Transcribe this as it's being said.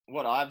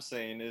what I've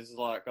seen is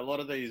like a lot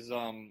of these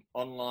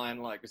online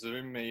like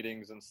Zoom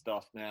meetings and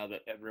stuff now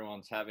that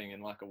everyone's having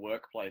in like a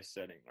workplace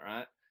setting,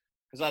 right?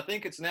 Because I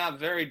think it's now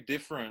very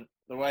different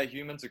the way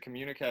humans are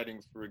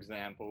communicating, for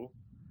example,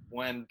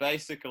 when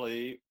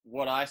basically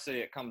what I see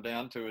it come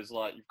down to is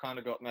like you've kind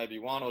of got maybe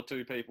one or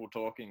two people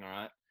talking,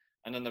 right?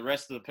 And then the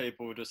rest of the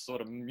people just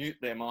sort of mute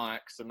their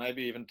mics and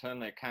maybe even turn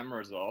their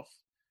cameras off.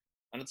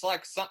 And it's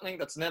like something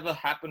that's never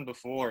happened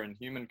before in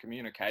human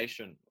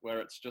communication,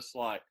 where it's just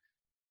like,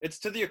 it's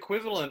to the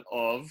equivalent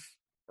of,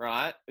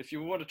 right? If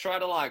you were to try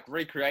to like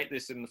recreate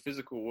this in the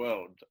physical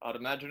world, I'd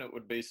imagine it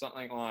would be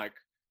something like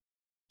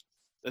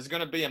there's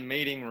going to be a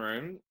meeting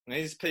room, and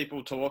these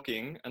people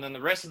talking, and then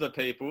the rest of the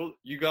people,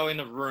 you go in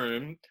a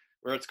room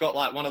where it's got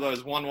like one of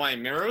those one-way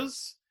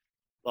mirrors,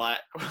 like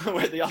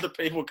where the other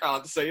people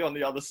can't see on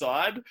the other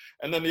side,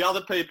 and then the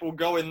other people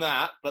go in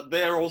that, but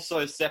they're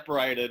also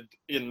separated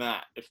in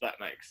that, if that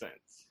makes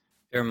sense.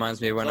 It reminds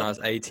me of when I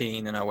was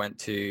 18 and I went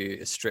to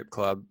a strip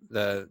club.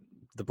 The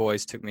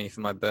boys took me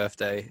for my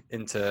birthday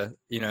into,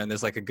 and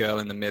there's like a girl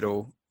in the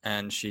middle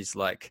and she's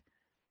like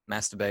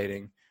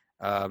masturbating,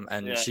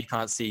 and Yeah. she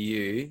can't see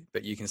you,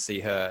 but you can see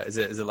her. Is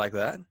it like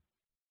that?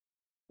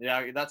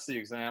 Yeah, that's the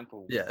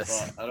example.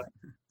 Yes. But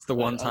It's the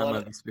one a time lot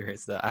I've of,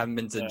 experienced that. I haven't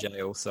been to yeah,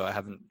 jail, so I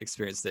haven't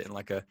experienced it in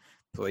like a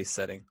police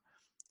setting.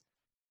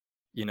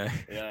 yeah,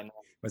 no.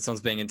 When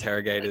someone's being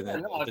interrogated Yeah,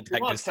 and no, the you might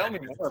detective's tell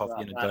standing me with a more coffee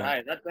about and a that. donut.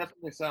 Hey, that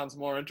definitely sounds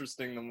more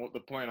interesting than what the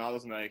point I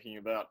was making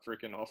about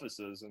freaking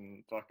officers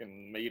and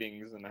fucking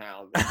meetings and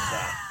how that's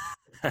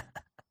that.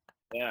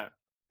 Yeah.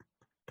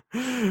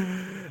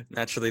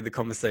 Naturally, the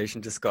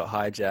conversation just got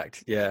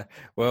hijacked. Yeah.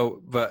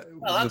 Well, but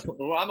Well, that's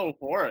cool. I'm all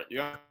for it. You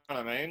know what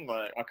I mean?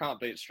 Like, I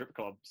can't beat strip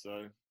clubs,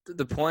 so.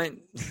 the point,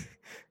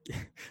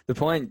 the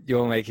point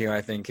you're making,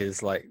 I think,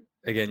 is like,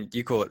 again,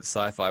 you call it the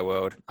sci-fi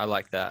world. I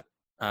like that.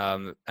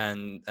 And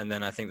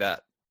then I think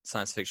that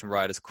science fiction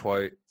writer's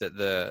quote that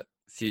the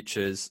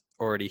future's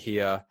already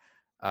here,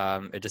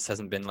 it just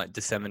hasn't been like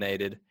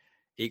disseminated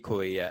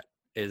equally yet,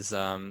 is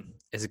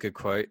a good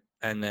quote.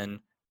 And then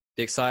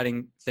the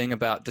exciting thing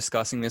about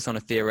discussing this on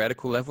a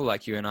theoretical level,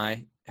 like you and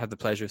I have the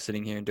pleasure of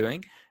sitting here and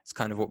doing, it's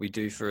kind of what we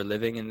do for a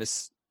living in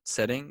this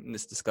setting, in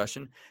this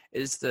discussion,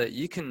 is that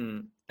you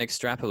can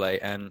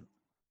extrapolate and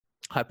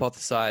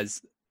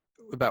hypothesize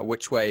about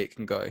which way it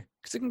can go,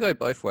 because it can go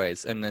both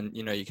ways. And then,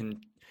 you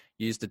can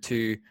use the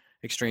two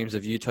extremes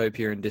of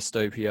utopia and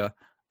dystopia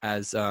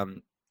as,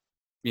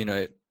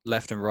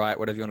 left and right,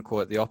 whatever you want to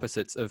call it, the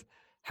opposites of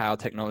how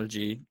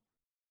technology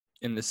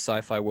in this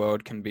sci-fi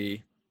world can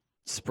be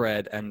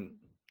spread and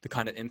the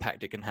kind of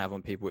impact it can have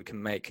on people it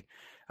can make.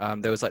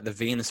 There was like the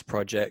Venus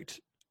Project.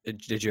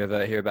 Did you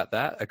ever hear about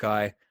that? A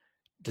guy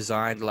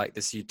designed like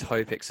this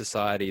utopic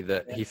society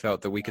that he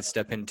felt that we could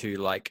step into,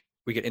 like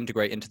we could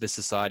integrate into this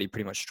society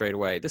pretty much straight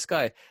away. This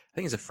guy, I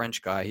think he's a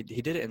French guy.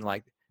 He did it in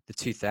like the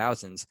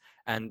 2000s,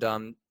 and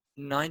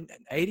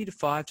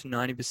 85 to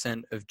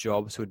 90% of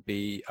jobs would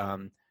be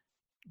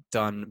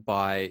done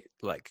by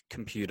like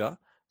computer,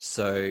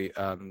 so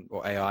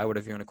or AI,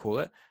 whatever you want to call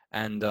it.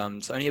 And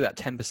so only about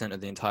 10%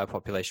 of the entire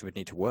population would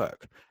need to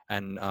work.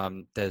 And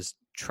there's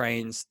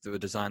trains that were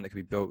designed that could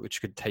be built, which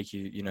could take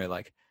you,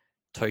 like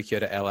Tokyo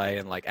to LA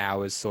in like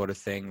hours, sort of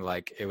thing.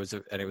 Like it was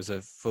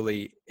a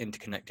fully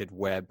interconnected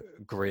web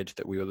grid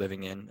that we were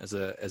living in as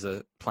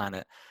a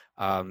planet.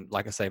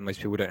 Like I say, most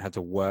people don't have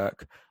to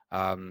work.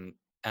 And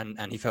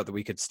he felt that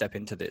we could step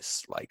into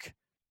this like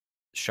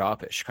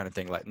sharpish kind of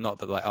thing, like not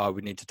that like, oh,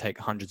 we need to take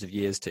hundreds of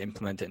years to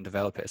implement it and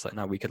develop it. It's like,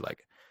 no, we could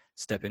like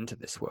step into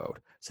this world.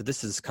 So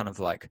this is kind of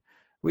like,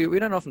 we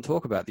don't often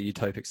talk about the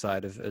utopic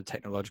side of a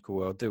technological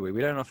world, do we?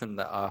 We don't often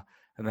let our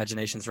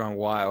imaginations run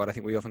wild. I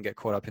think we often get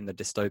caught up in the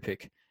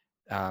dystopic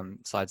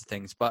sides of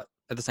things. But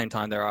at the same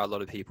time, there are a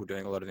lot of people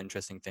doing a lot of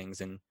interesting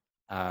things in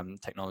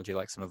technology,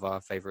 like some of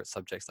our favorite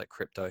subjects like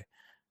crypto,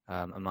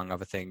 among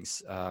other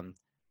things,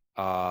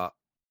 are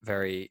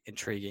very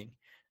intriguing.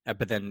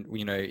 But then,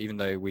 even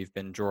though we've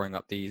been drawing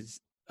up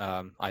these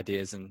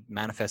ideas and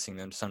manifesting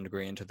them to some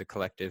degree into the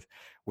collective,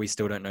 we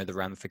still don't know the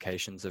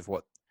ramifications of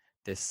what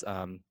this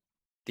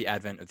the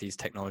advent of these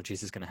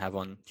technologies is going to have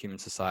on human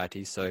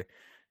society. So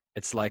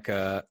it's like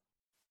a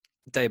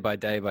day by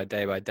day by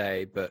day by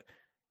day. But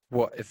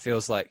what it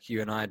feels like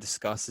you and I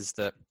discuss is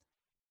that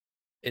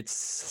it's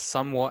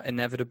somewhat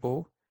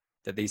inevitable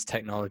that these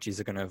technologies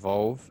are going to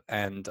evolve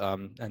and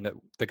that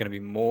they're going to be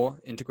more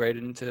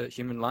integrated into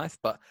human life.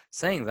 But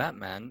saying that,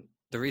 man,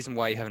 the reason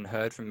why you haven't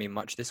heard from me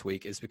much this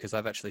week is because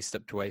I've actually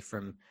stepped away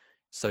from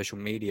social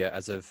media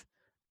as of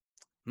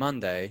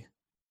Monday.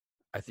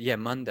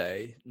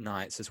 Monday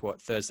nights is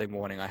what, Thursday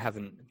morning. I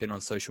haven't been on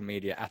social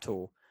media at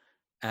all.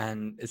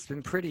 And it's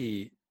been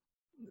pretty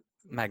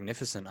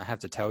magnificent, I have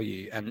to tell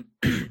you. And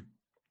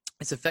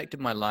it's affected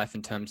my life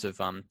in terms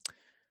of, I've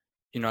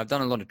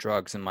done a lot of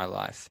drugs in my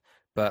life,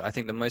 but I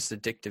think the most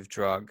addictive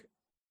drug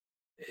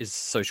is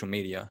social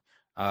media,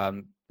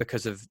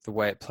 because of the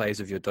way it plays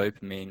with your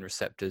dopamine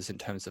receptors in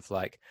terms of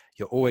like,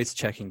 you're always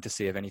checking to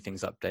see if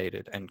anything's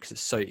updated, and because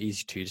it's so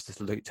easy to just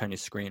turn your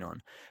screen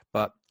on.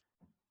 But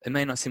it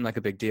may not seem like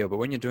a big deal, but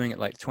when you're doing it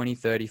like 20,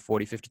 30,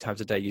 40, 50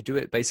 times a day, you do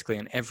it basically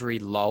in every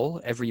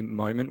lull, every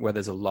moment where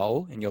there's a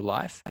lull in your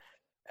life.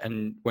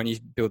 And when you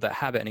build that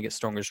habit and it gets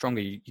stronger and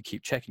stronger, you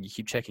keep checking,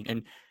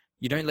 and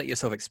you don't let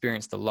yourself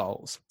experience the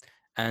lulls.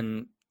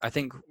 And I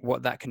think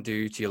what that can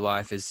do to your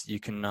life is you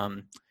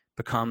can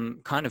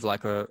become kind of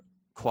like a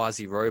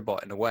quasi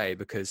robot in a way,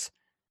 because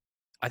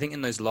I think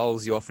in those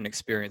lulls, you often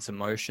experience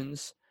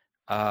emotions,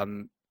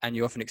 and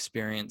you often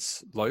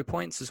experience low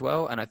points as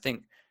well. And I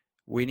think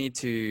we need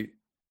to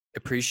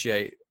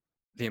appreciate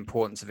the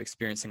importance of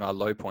experiencing our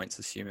low points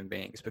as human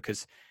beings,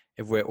 because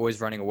if we're always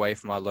running away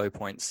from our low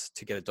points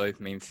to get a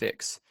dopamine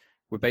fix,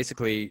 we're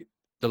basically,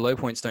 the low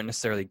points don't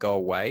necessarily go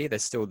away. They're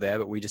still there,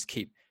 but we just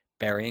keep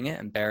burying it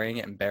and burying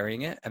it and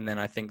burying it. And then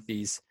I think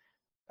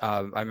I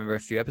remember a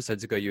few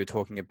episodes ago, you were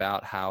talking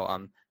about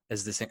how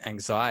there's this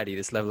anxiety,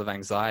 this level of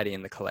anxiety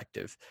in the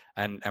collective,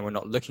 and we're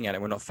not looking at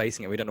it, we're not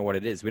facing it, we don't know what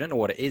it is. We don't know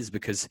what it is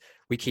because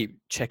we keep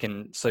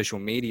checking social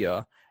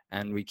media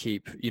and we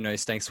keep,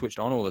 staying switched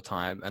on all the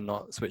time and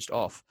not switched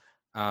off.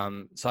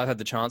 So I've had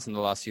the chance in the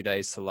last few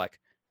days to like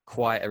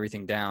quiet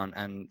everything down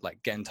and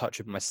like get in touch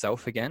with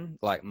myself again,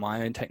 like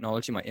my own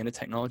technology, my inner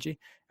technology.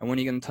 And when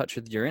you get in touch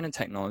with your inner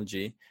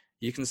technology,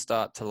 you can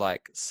start to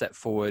like set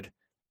forward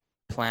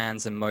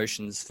plans and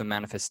motions for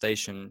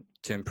manifestation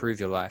to improve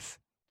your life.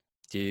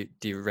 Do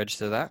you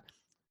register that?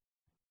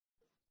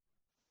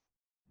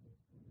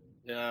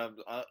 Yeah,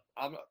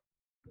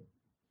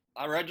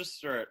 I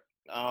register it.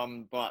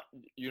 But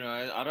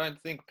I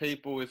don't think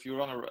people, if you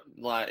want to,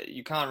 like,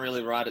 you can't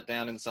really write it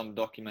down in some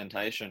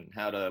documentation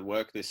how to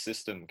work this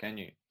system, can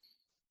you?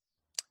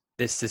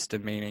 This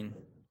system meaning?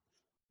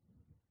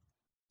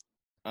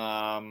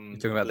 You're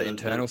talking about the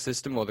internal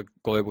system or the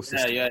global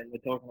system? Yeah,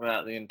 you're talking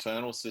about the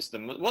internal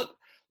system.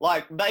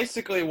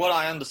 Basically what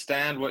I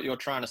understand what you're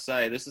trying to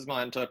say, this is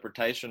my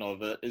interpretation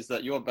of it, is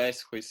that you're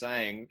basically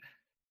saying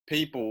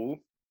people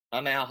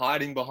are now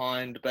hiding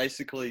behind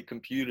basically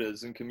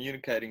computers and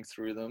communicating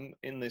through them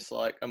in this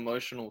like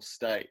emotional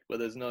state where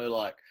there's no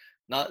like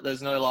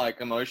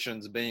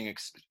emotions being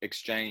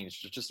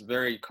exchanged. It's just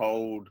very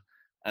cold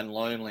and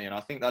lonely. And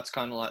I think that's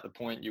kind of like the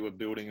point you were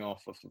building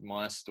off of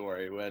my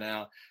story, where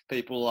now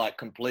people are like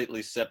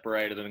completely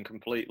separated and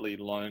completely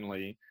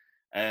lonely,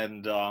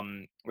 and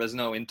there's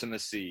no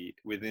intimacy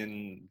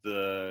within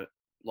the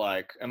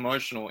like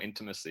emotional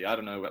intimacy. I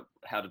don't know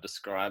how to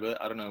describe it.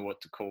 I don't know what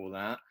to call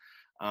that.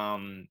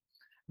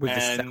 With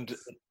the And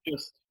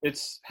self.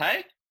 it's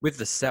hey. With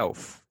the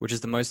self, which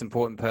is the most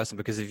important person,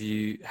 because if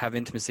you have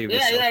intimacy with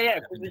Yeah, yourself, yeah. you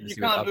have Because if you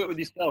intimacy with can't do others. it with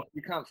yourself,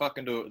 you can't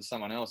fucking do it with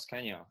someone else,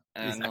 can you?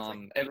 And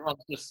Exactly.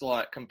 everyone's just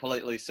like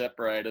completely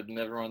separated, and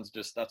everyone's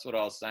just, that's what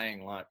I was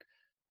saying, like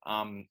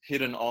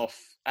hidden off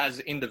as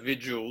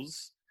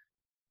individuals.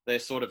 They're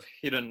sort of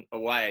hidden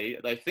away.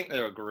 They think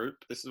they're a group.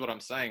 This is what I'm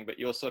saying, but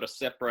you're sort of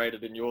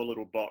separated in your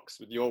little box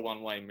with your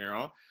one-way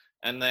mirror.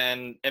 And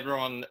then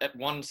everyone at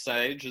one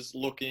stage is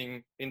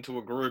looking into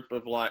a group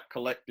of like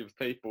collective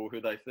people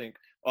who they think,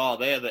 oh,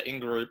 they're the in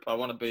group. I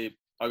got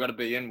to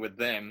be in with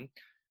them.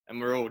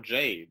 And we're all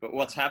G. But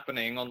what's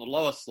happening on the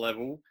lowest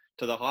level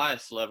to the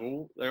highest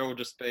level, they're all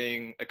just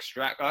being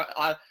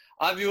I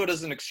view it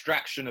as an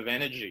extraction of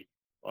energy.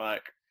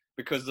 Like,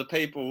 because the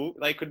people,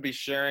 they could be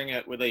sharing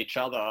it with each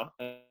other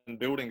and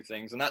building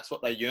things, and that's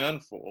what they yearn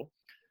for.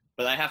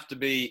 But they have to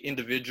be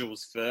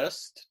individuals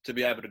first to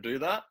be able to do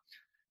that.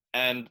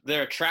 And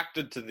they're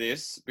attracted to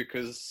this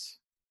because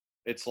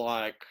it's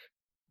like,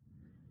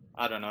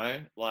 I don't know,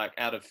 like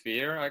out of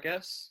fear, I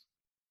guess,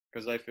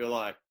 because they feel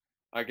like,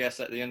 I guess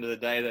at the end of the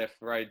day, they're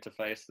afraid to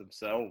face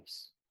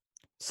themselves.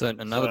 So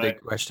another So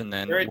big question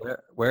then, very,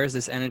 where is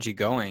this energy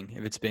going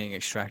if it's being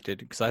extracted?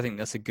 Because I think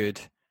that's a good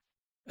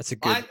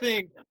I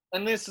think,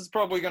 and this is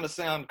probably going to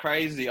sound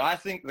crazy, I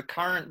think the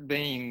current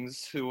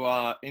beings who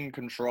are in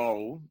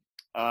control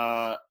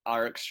are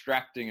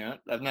extracting it,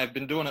 and they've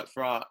been doing it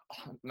for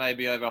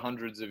maybe over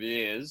hundreds of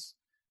years.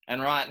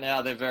 And right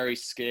now they're very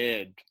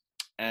scared,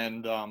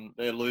 and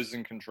they're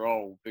losing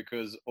control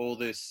because all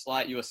this,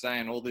 like you were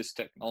saying, all this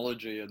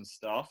technology and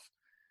stuff,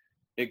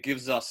 it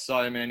gives us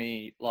so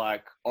many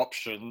like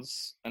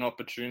options and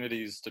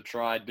opportunities to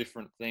try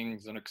different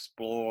things and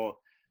explore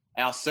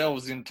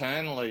ourselves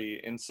internally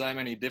in so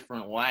many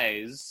different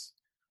ways.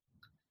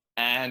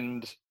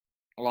 And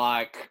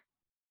like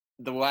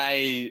the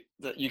way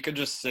that you could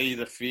just see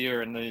the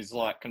fear in these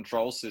like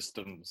control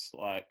systems,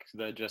 like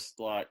they're just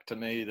like, to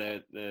me,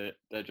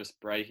 they're just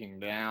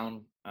breaking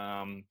down.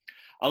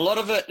 A lot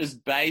of it is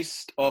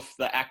based off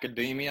the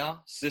academia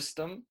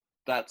system.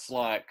 That's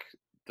like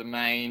the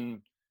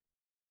main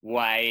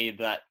way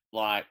that,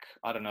 like,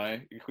 I don't know,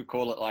 you could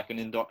call it like an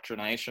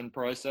indoctrination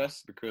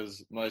process,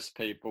 because most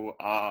people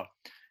are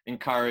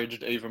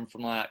encouraged even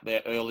from like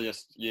their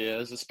earliest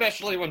years,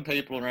 especially when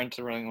people are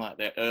entering like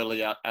their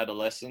early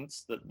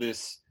adolescence, that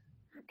this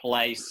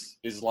place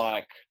is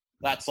like,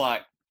 that's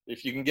like,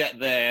 if you can get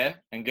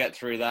there and get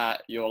through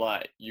that, you're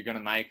going to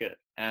make it.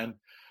 And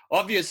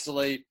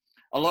obviously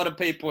a lot of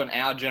people in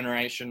our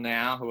generation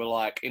now who are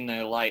like in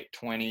their late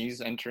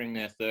 20s, entering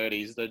their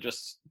 30s, they're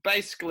just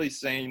basically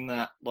seeing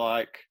that,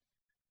 like,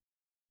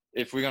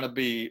 if we're going to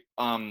be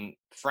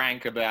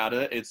frank about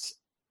it, it's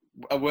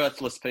a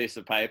worthless piece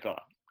of paper.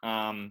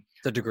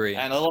 The degree.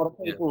 And a lot of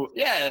people,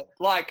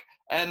 like,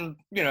 and,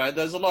 you know,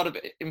 there's a lot of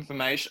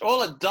information.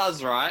 All it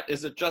does, right,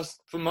 is it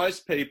just, for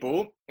most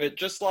people, it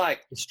just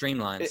like, It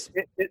streamlines.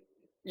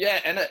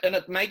 And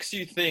it makes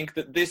you think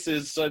that this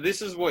is like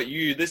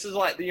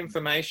the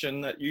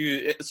information that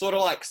it sort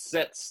of like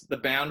sets the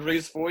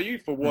boundaries for you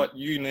for what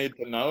you need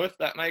to know, if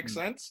that makes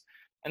sense.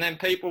 And then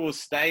people will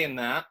stay in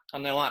that,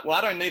 and they're like, well,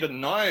 I don't need to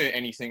know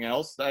anything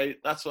else.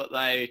 That's what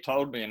they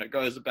told me. And it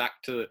goes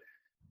back to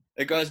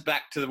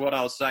what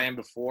I was saying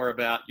before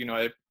about, you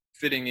know,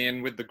 fitting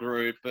in with the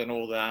group and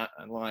all that.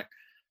 And like,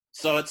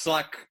 so it's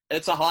like,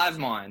 it's a hive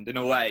mind in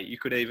a way, you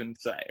could even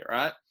say,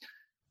 right?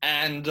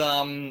 And,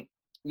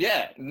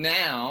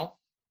 now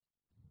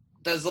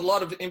there's a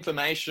lot of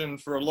information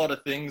for a lot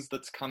of things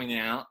that's coming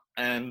out,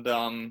 and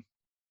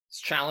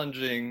it's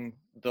challenging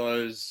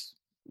those,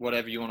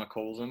 whatever you want to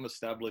call them,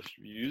 established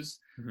views.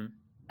 Mm-hmm.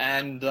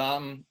 And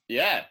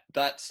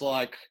that's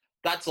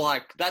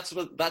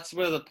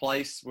where the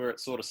place where it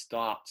sort of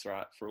starts,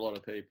 right, for a lot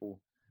of people.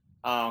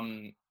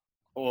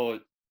 Or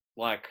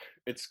like,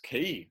 it's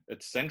key,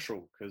 it's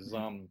central, because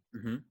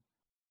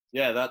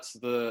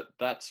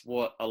that's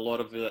what a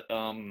lot of it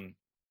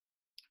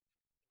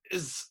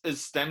is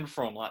stemmed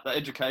from, like the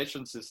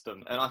education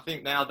system. And I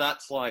think now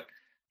that's like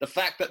the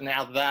fact that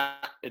now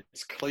that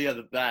it's clear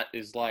that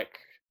is like,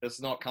 it's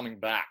not coming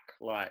back.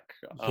 Like,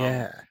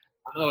 I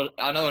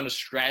know in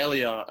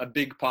Australia, a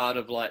big part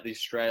of like the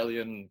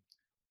Australian,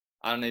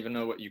 I don't even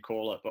know what you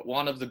call it, but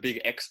one of the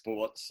big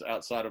exports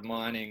outside of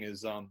mining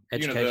is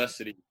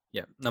university.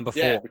 Yeah, number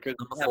 4. Yeah, because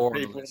number 4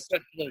 people,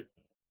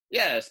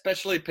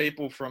 especially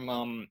people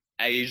from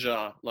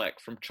Asia, like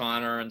from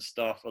China and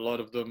stuff. A lot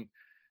of them,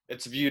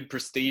 it's viewed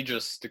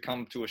prestigious to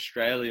come to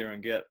Australia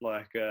and get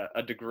like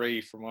a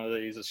degree from one of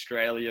these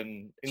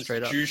Australian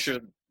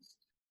institutions.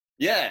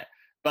 Yeah.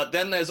 But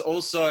then there's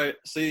also,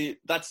 see,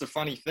 that's the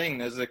funny thing.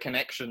 There's a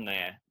connection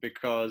there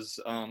because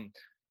I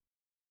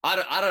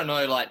don't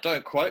know, like,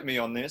 don't quote me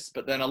on this,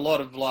 but then a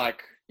lot of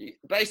like,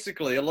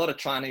 basically a lot of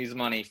Chinese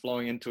money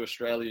flowing into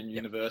Australian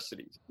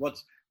universities.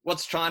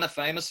 What's China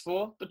famous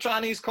for? The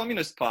Chinese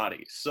Communist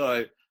Party.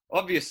 So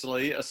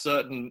obviously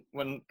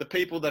when the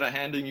people that are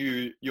handing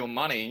you your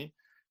money,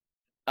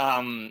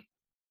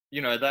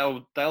 you know, they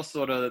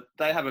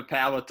have a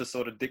power to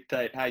sort of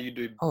dictate how you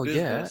do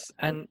business.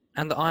 Yeah.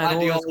 And the iron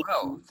ore as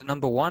well. The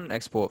number 1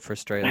 export for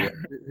Australia.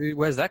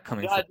 Where's that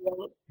coming from?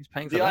 Who's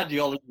paying for that?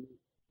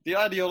 The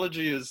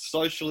ideology is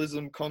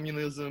socialism,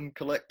 communism,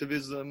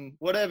 collectivism,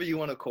 whatever you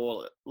want to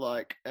call it.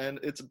 Like, and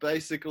it's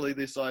basically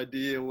this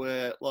idea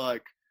where,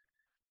 like,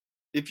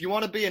 if you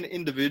want to be an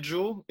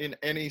individual in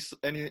any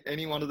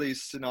one of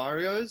these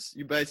scenarios,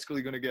 you're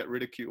basically going to get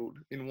ridiculed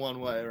in one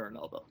way or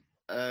another.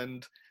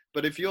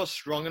 But if you're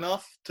strong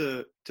enough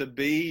to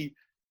be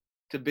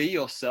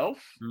yourself,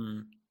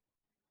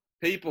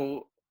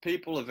 people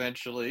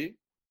eventually,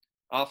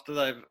 after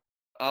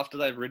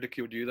they've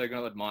ridiculed you, they're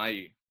going to admire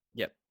you.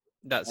 Yep.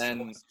 That's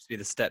always to be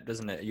the step,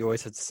 doesn't it? You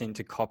always have to seem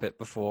to cop it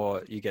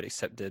before you get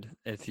accepted.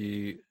 If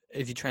you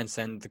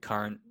transcend the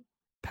current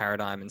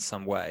paradigm in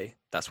some way,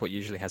 that's what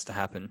usually has to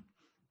happen.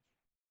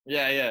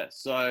 Yeah.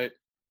 So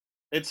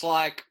it's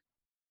like,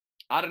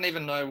 I don't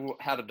even know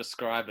how to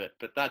describe it,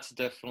 but that's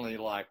definitely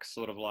like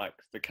sort of like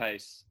the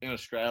case in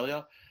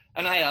Australia.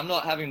 And hey, I'm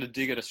not having to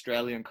dig at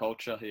Australian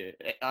culture here.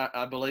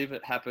 I believe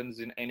it happens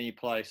in any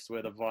place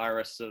where the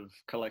virus of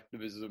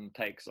collectivism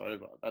takes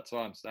over. That's what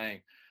I'm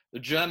saying. The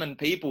German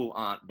people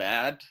aren't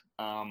bad,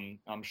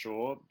 I'm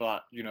sure,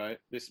 but, you know,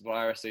 this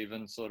virus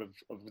even sort of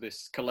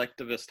this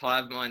collectivist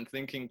hive mind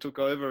thinking took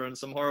over and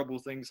some horrible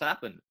things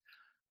happened.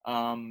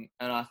 And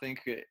I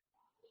think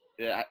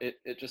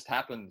it just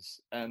happens.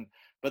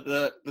 But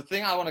the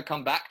thing I want to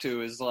come back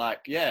to is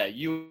like,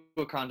 you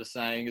were kind of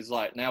saying is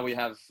like, now we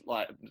have,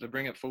 like, to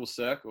bring it full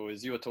circle,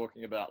 is you were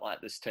talking about like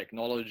this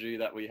technology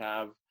that we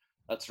have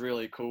that's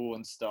really cool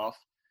and stuff.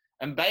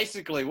 And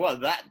basically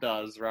what that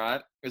does,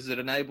 right, is it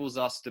enables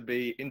us to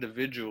be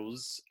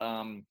individuals.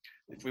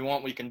 If we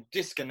want, we can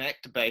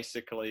disconnect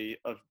basically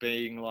of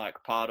being like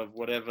part of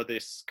whatever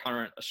this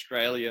current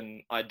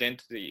Australian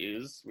identity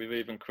is. We've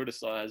even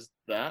criticized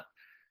that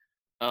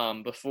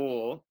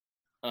before,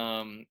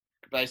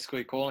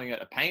 basically calling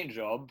it a paint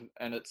job.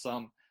 And it's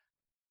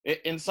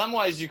in some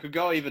ways you could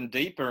go even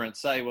deeper and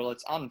say, well,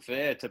 it's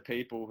unfair to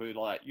people who,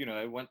 like, you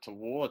know, went to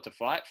war to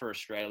fight for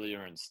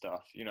Australia and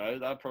stuff. You know,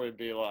 they'd probably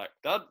be like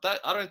that.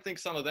 I don't think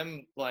some of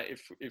them, like,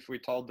 if we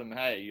told them,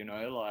 hey, you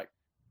know, like,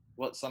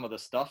 what some of the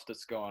stuff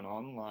that's going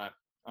on, like,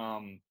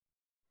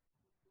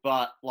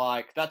 but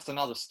like, that's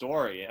another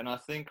story. And I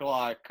think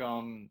like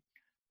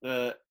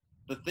the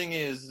thing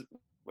is,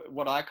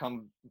 what I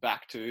come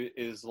back to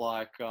is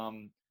like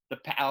the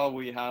power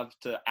we have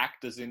to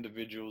act as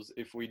individuals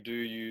if we do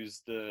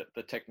use the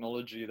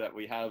technology that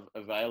we have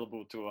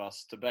available to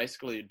us to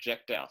basically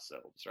eject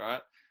ourselves,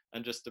 right?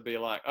 and just to be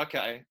like,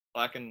 okay,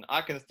 I can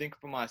think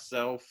for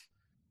myself,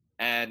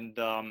 and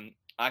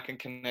I can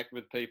connect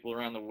with people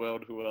around the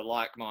world who are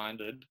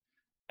like-minded,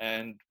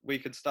 and we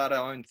could start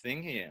our own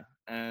thing here.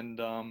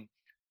 And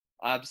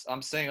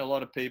I'm seeing a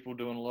lot of people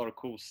doing a lot of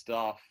cool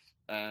stuff,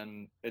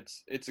 and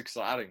it's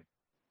exciting.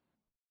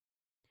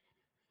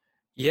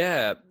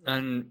 Yeah,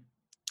 and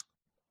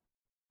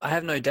I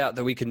have no doubt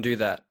that we can do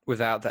that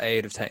without the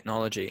aid of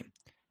technology.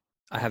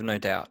 I have no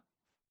doubt.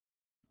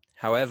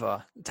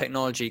 However,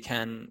 technology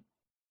can,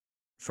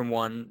 from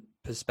one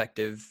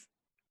perspective,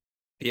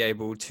 be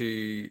able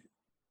to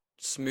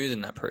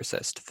smoothen that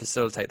process, to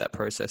facilitate that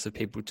process of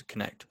people to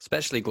connect,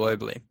 especially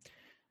globally.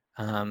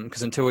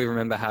 Because until we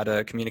remember how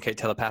to communicate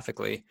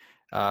telepathically,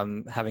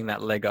 having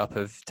that leg up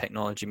of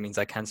technology means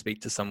I can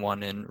speak to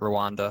someone in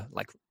Rwanda,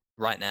 like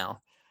right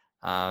now,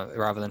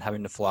 rather than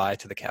having to fly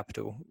to the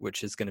capital,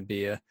 which is going to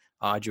be a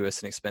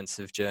arduous and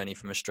expensive journey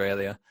from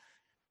Australia.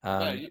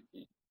 Yeah,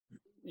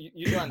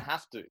 you don't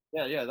have to.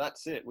 Yeah,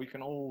 that's it. We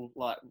can all,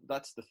 like,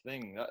 that's the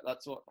thing.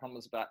 That's what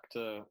comes back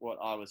to what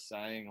I was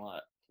saying,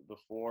 like,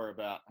 before,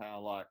 about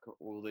how, like,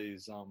 all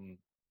these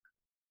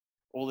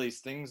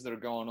things that are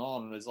going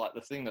on is like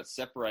the thing that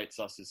separates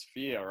us is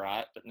fear,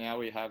 right? But now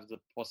we have the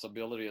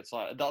possibility. It's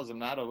like, it doesn't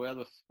matter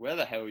where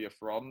the hell you're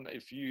from.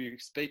 If you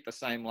speak the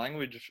same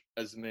language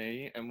as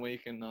me, and we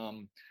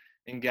can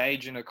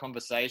engage in a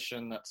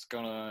conversation that's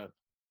gonna,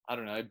 I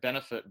don't know,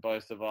 benefit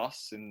both of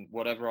us in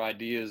whatever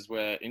ideas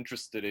we're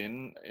interested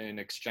in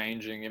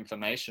exchanging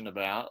information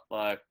about,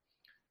 like,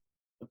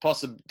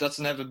 that's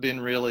never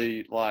been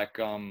really, like,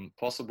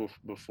 possible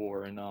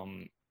before in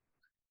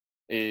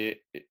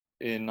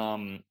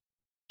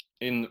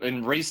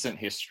in recent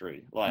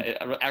history. Like, it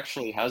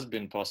actually has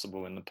been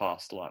possible in the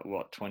past, like,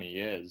 what, 20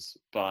 years.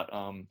 But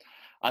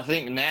I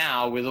think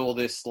now, with all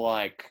this,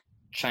 like,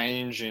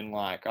 change in,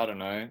 like, I don't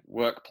know,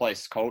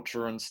 workplace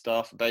culture and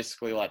stuff,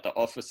 basically, like, the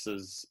office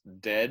is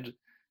dead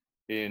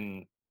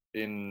in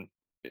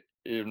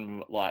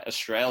in like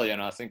Australia,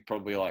 and I think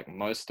probably, like,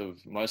 most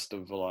of the rest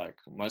of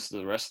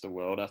the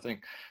world. I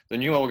think the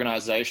new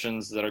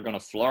organizations that are going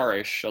to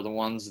flourish are the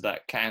ones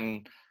that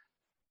can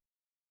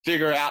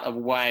figure out a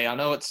way. I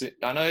know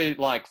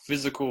like,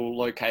 physical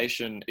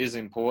location is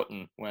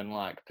important when,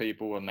 like,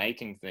 people are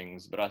making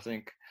things, but I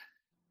think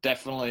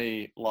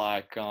definitely,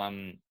 like,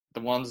 the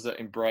ones that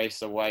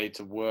embrace a way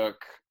to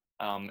work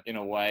in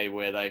a way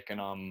where they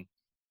can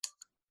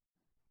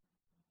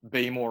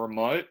be more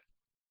remote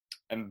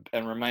and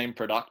remain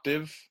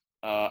productive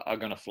are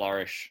going to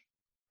flourish.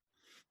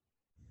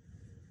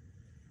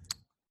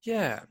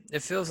 Yeah,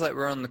 it feels like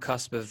we're on the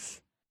cusp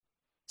of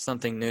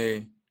something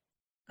new.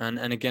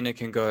 And again, it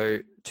can go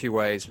two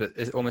ways, but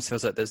it almost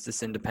feels like there's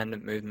this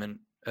independent movement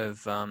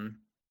of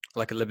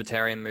like a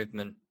libertarian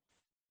movement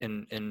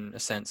in a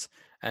sense.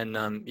 And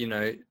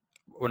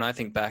when I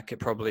think back, it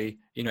probably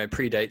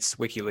predates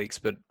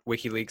WikiLeaks, but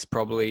WikiLeaks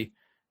probably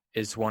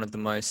is one of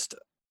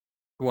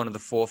the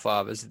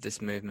forefathers of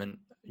this movement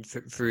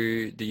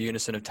through the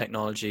unison of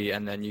technology.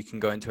 And then you can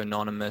go into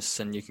anonymous,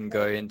 and you can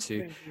go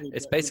into,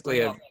 it's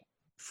basically a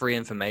free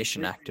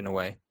information act in a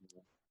way.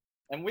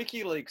 And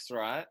WikiLeaks,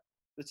 right?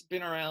 It's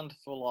been around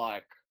for,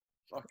 like,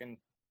 fucking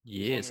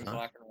years,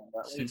 huh?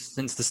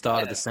 Since the start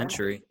yeah, of the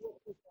century.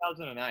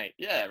 2008.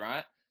 Yeah,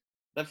 right.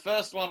 The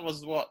first one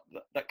was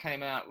that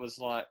came out was,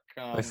 like,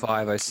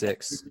 05,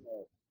 06.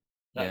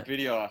 That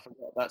video, I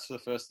forgot. That's the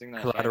first thing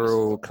they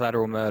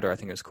Collateral Murder, I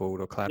think it's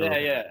called, or Collateral.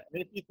 Yeah.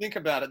 And if you think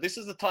about it, this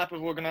is the type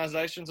of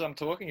organizations I'm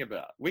talking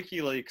about.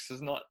 WikiLeaks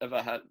has not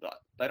ever had.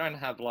 They don't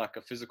have, like,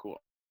 a physical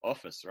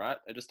office, right?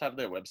 They just have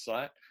their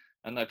website,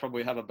 and they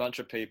probably have a bunch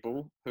of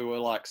people who are,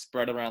 like,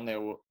 spread around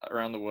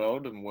the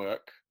world and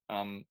work.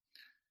 And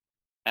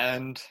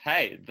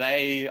hey,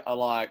 they are,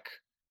 like,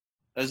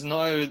 there's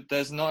no,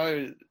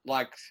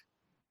 like,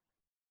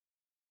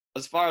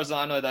 as far as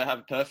I know, they have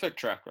a perfect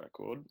track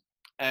record,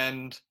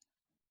 and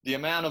the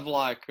amount of,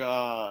 like,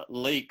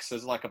 leaks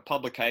as, like, a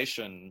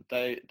publication,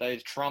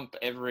 they trump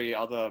every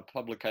other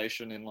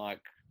publication in,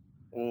 like,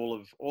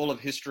 all of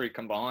history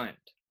combined.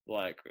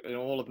 Like, in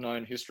all of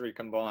known history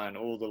combined,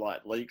 all the,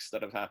 like, leaks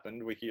that have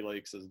happened,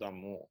 WikiLeaks has done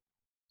more.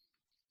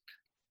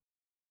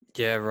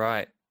 Yeah,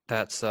 right.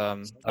 That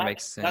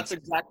makes sense. That's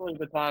exactly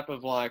the type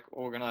of, like,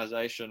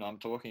 organization I'm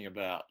talking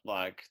about.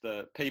 Like,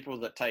 the people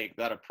that take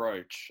that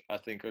approach, I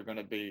think, are going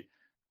to be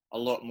a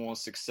lot more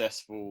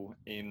successful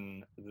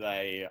in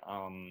their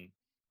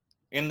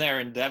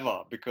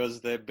endeavor,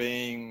 because they're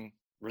being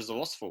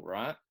resourceful,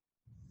 right?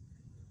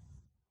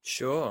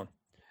 Sure.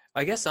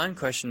 I guess I'm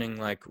questioning,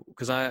 like,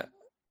 because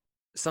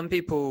some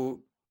people,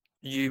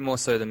 you more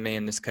so than me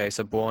in this case,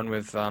 are born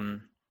with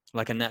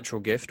like a natural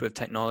gift with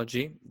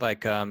technology.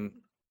 Like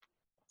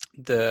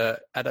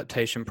the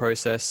adaptation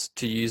process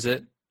to use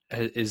it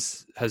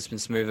has been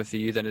smoother for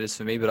you than it is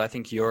for me. But I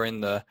think you're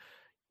in the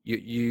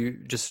you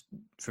just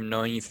from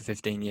knowing you for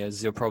 15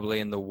 years, you're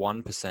probably in the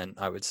 1%,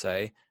 I would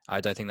say.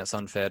 I don't think that's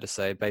unfair to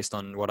say based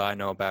on what I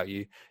know about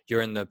you.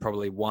 You're in the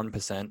probably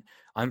 1%.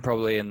 I'm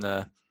probably in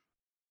the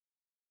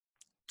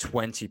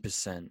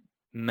 20%,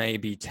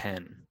 maybe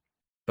 10.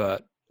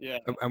 But Yeah.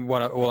 And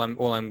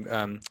all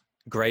I'm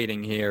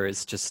grading here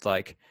is just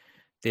like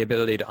the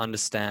ability to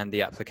understand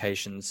the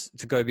applications,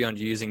 to go beyond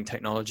using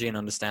technology and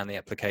understand the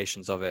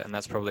applications of it. And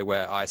that's probably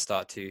where I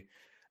start to,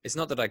 it's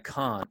not that I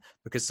can't,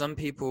 because some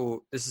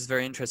people, this is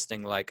very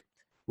interesting, like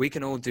we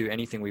can all do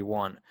anything we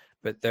want,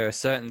 but there are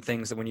certain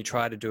things that when you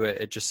try to do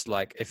it, it just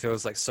like, it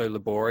feels like so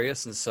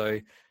laborious and so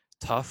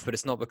tough, but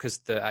it's not because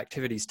the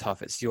activity's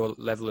tough, it's your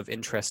level of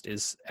interest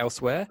is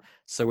elsewhere.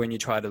 So when you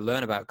try to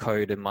learn about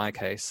code, in my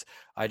case,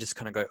 I just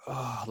kind of go,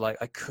 oh, like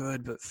I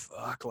could, but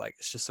fuck, like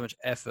it's just so much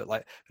effort.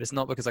 Like, but it's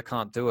not because I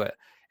can't do it.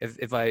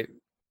 If I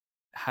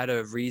had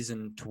a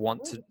reason to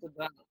want to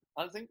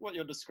I think what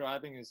you're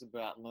describing is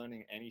about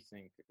learning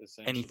anything,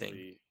 anything,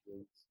 essentially,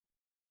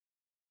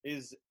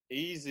 is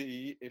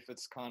easy if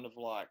it's kind of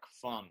like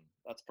fun.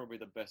 That's probably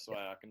the best way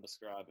I can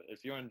describe it.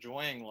 If you're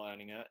enjoying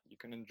learning it, you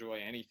can enjoy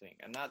anything.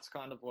 And that's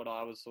kind of what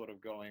I was sort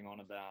of going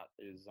on about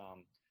is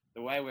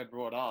the way we're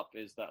brought up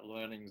is that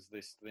learning's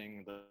this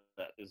thing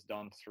that is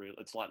done through,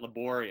 it's like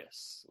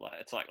laborious, like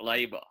it's like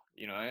labor,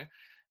 you know?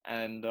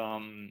 And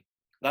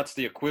that's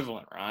the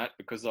equivalent, right?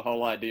 Because the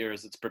whole idea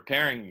is it's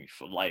preparing you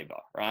for labor,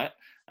 right?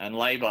 And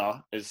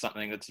labor is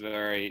something that's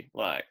very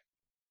like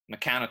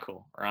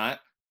mechanical, right?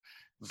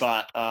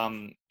 But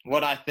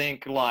what I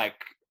think, like,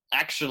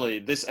 actually,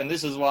 this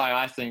is why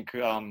I think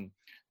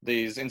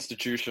these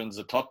institutions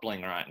are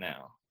toppling right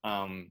now,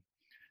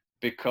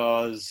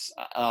 because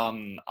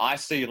I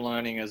see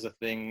learning as a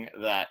thing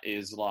that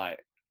is like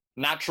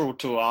natural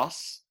to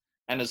us.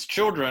 And as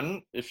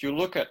children, if you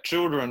look at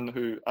children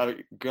who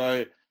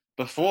go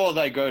before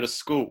they go to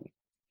school,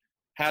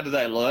 how do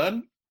they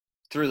learn?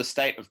 Through the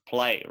state of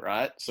play,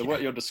 right? So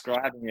what you're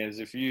describing is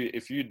if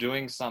you're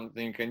doing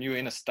something and you're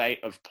in a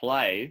state of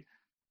play,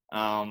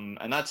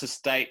 and that's a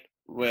state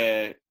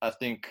where I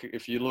think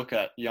if you look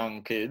at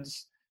young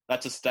kids,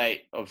 that's a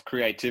state of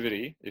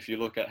creativity. If you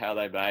look at how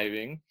they're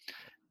behaving,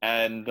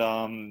 and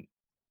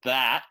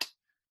that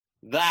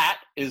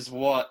is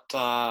what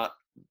the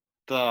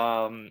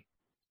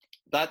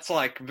that's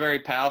like very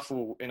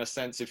powerful in a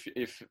sense.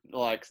 If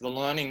like the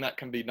learning that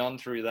can be done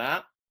through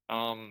that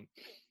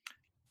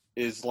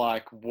is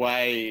like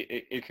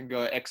it can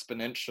go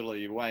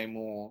exponentially way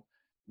more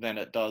than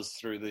it does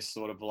through this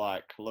sort of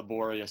like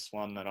laborious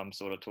one that I'm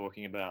sort of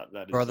talking about.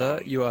 That is,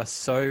 brother. You are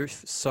so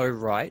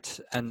right.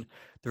 And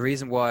the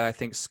reason why I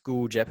think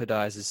school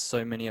jeopardizes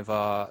so many of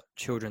our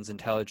children's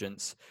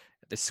intelligence,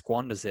 this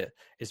squanders it,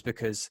 is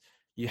because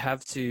you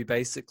have to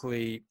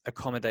basically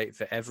accommodate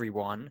for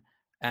everyone,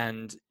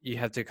 and you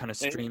have to kind of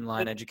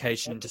streamline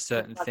education into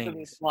certain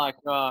things. like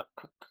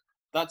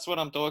that's what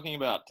I'm talking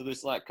about, to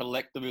this like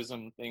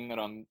collectivism thing that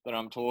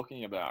I'm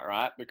talking about,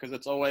 right? Because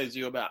it's always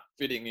you about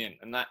fitting in,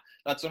 and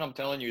that's what I'm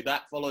telling you.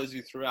 That follows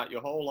you throughout your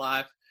whole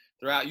life,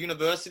 throughout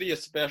university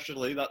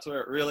especially. That's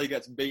where it really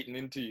gets beaten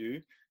into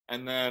you,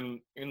 and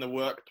then in the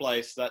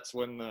workplace, that's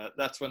when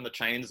the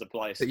chains are But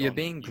placed you're on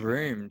being you.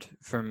 groomed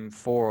from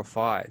 4 or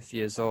 5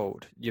 years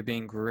old. You're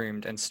being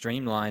groomed and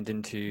streamlined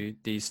into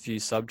these few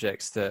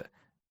subjects that,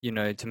 you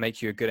know, to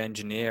make you a good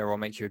engineer or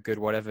make you a good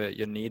whatever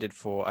you're needed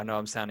for. I know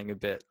I'm sounding a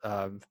bit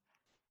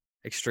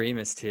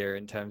extremist here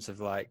in terms of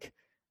like,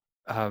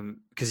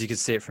 because you can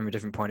see it from a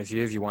different point of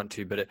view if you want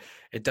to, but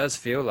it does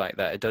feel like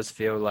that. It does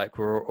feel like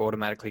we're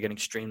automatically getting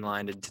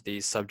streamlined into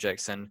these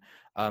subjects, and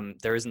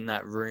there isn't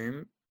that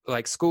room.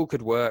 Like school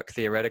could work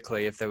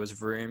theoretically if there was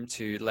room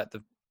to let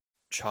the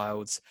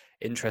child's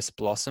interest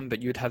blossom,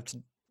 but you'd have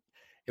to,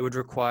 it would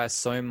require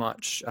so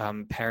much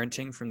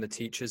parenting from the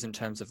teachers in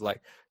terms of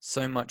like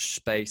so much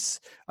space.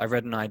 I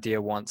read an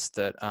idea once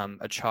that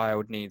a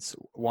child needs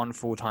one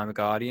full-time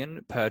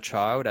guardian per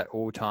child at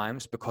all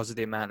times because of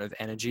the amount of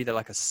energy. They're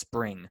like a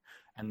spring,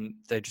 and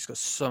they just got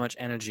so much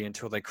energy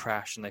until they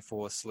crash and they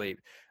fall asleep.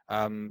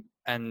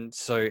 And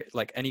so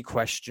like any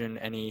question,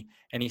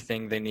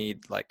 anything they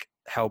need like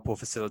help or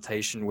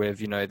facilitation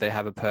with, you know, they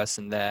have a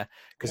person there,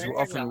 because Yeah,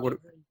 often what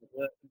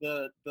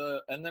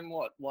and then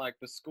what like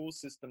the school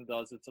system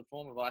does, it's a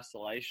form of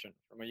isolation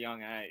from a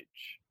young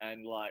age,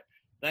 and like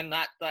then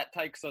that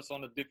takes us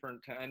on a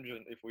different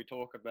tangent if we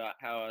talk about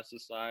how our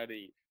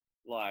society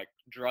like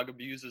drug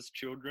abuses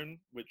children,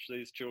 which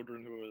these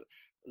children who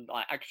are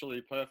like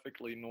actually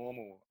perfectly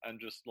normal,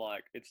 and just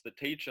like it's the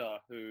teacher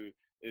who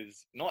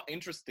is not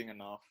interesting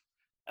enough.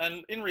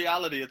 And in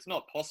reality, it's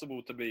not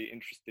possible to be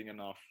interesting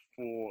enough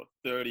for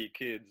 30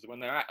 kids when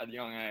they're at a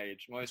young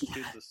age. Most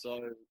kids are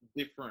so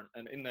different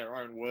and in their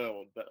own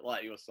world that,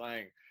 like you were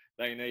saying,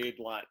 they need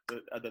like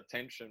the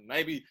attention.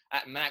 Maybe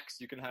at max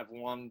you can have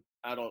one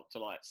adult to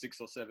like 6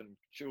 or 7 but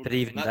children,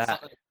 even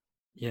that,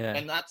 yeah.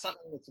 and that's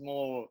something that's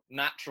more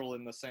natural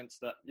in the sense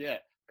that yeah,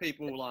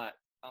 people like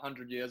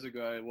 100 years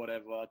ago,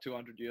 whatever,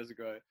 200 years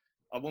ago,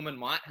 a woman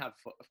might have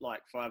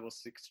like 5 or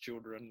 6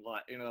 children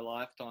like in her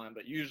lifetime,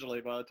 but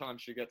usually by the time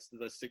she gets to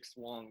the sixth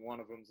one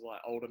of them's like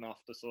old enough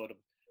to sort of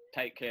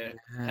take care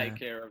Yeah. take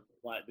care of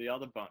like the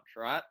other bunch,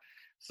 right?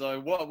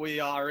 So what we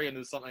are in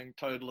is something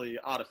totally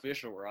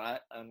artificial, right?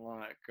 And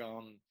like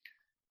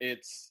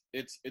it's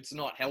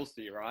not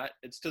healthy, right?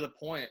 It's to the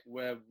point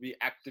where we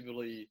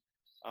actively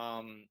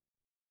um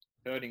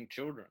hurting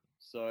children.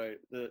 So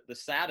the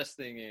saddest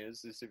thing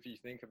is if you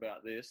think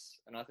about this,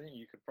 and I think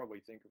you could probably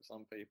think of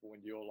some people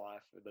in your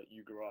life that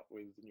you grew up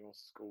with in your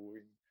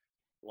schooling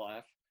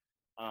life,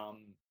 um,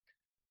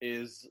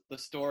 is the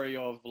story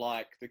of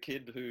like the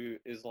kid who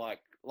is like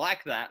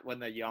that when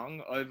they're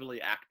young,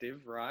 overly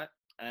active, right?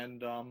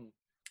 And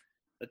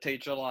the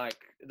teacher like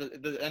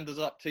the ends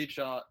up the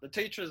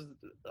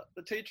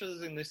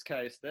teachers in this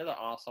case, they're the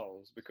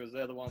assholes because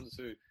they're the ones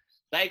who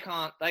they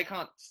can't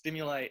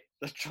stimulate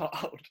the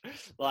child,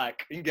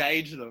 like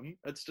engage them.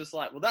 It's just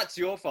like, well, that's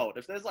your fault.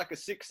 If there's like a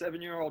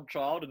 6-7 year old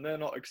child and they're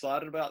not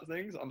excited about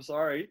things, I'm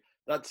sorry,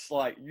 that's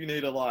like, you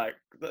need to like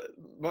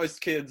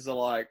most kids are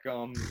like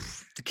To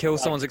kill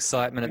like someone's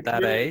excitement at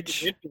that really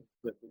age. interested.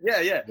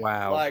 Yeah.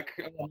 Wow. Like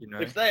You know.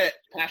 if they're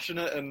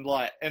passionate and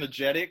like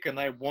energetic and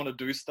they want to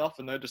do stuff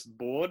and they're just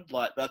bored,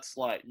 like that's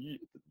like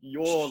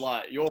you're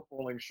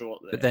falling short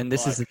there. But then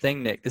this is the Like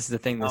thing, Nick. This is the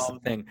thing. This is the um,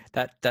 thing.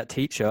 That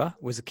teacher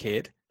was a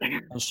kid,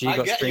 and she I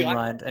got get you.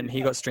 streamlined, and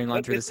he got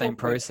streamlined through the It's all same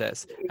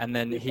process. And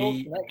then it's all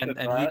he connected,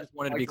 and he right? just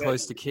wanted to I be get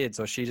close to you. kids,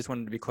 or she just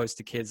wanted to be close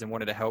to kids and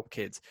wanted to help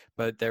kids.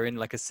 But they're in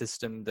like a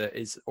system that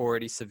is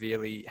already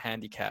severely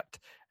handicapped,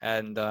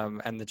 and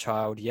the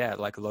child, yeah,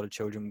 like a lot of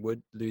children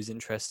would lose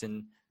interest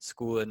in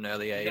school at an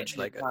early I get age.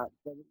 you, Like, right.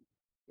 So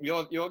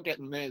you're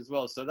getting me as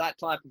well. So that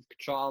type of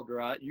child,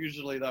 right?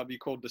 Usually they'll be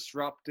called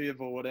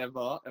disruptive or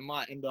whatever. It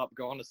might end up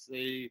going to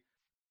see,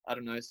 I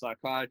don't know,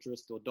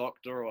 psychiatrist or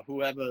doctor or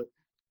whoever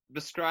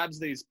describes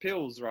these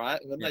pills, right?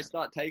 And then they yeah,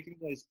 start taking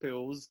these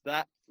pills,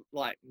 that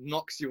like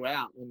knocks you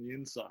out on the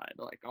inside.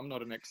 Like I'm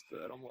not an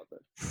expert on what that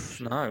shit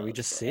no, we does,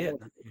 just but see I know it.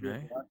 what You it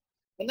is, know. right?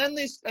 And then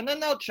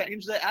they'll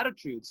change their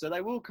attitude. So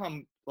they will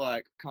come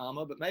like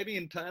calmer, but maybe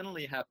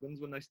internally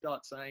happens when they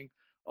start saying,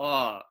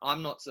 "Oh,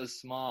 I'm not so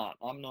smart.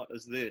 I'm not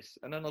as this."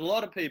 And then a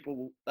lot of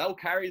people they'll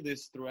carry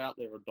this throughout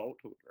their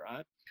adulthood,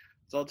 right?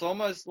 So it's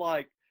almost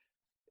like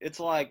it's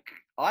like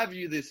I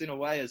view this in a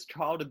way as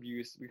child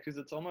abuse because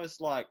it's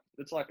almost like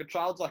it's like a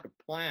child's like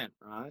a plant,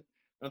 right?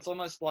 And it's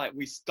almost like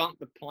we stunt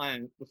the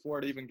plant before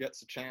it even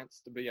gets a chance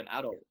to be an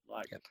adult.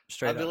 Like Yeah, I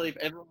straight up. believe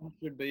everyone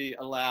should be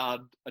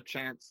allowed a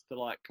chance to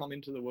like come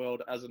into the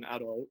world as an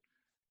adult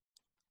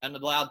and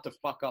allowed to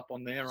fuck up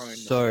on their own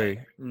So,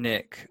 mistakes.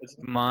 Nick, It's,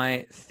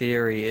 my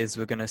theory is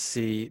we're going to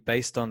see,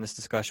 based on this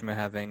discussion we're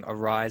having, a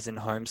rise in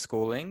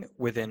homeschooling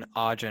within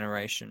our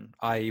generation,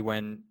 i.e.,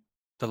 when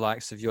the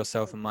likes of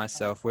yourself and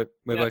myself, we're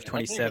yeah, both I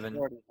think it's 27.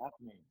 already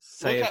happening.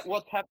 Say Look at if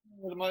what's happening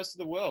with most of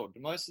the world.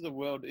 Most of the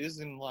world is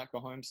in like a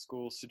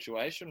homeschool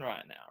situation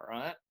right now,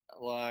 right?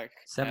 Like,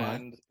 semi,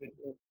 and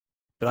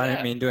but I don't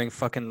yeah, mean doing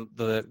fucking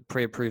the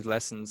pre-approved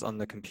lessons on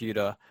the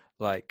computer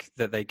like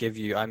that they give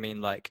you. I mean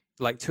like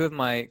two of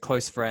my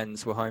close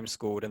friends were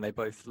homeschooled and they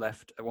both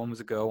left. One was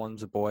a girl, one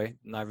was a boy.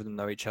 Neither of them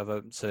know each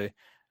other. So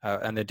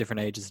and they're different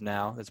ages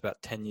now. There's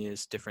about 10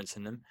 years difference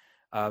in them.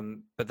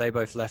 But they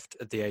both left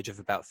at the age of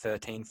about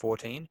 13,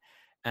 14.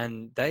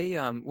 And they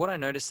what I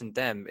noticed in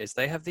them is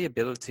they have the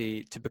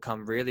ability to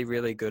become really,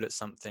 really good at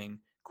something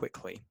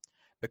quickly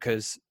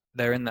because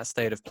they're in that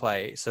state of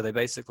play. So they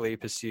basically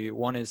pursue,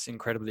 one is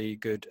incredibly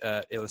good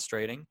at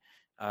illustrating,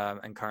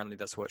 and currently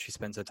that's what she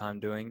spends her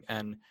time doing.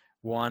 And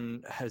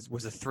one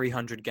was a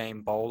 300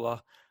 game bowler,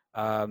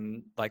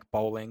 like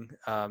bowling,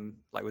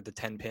 like with the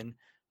 10 pin.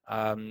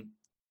 Now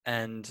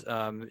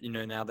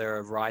they're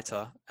a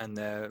writer and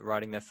they're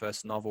writing their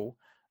first novel.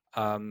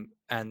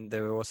 And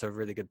they were also a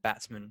really good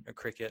batsman at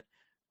cricket.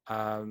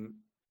 Um,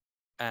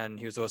 and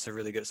he was also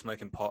really good at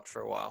smoking pot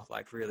for a while,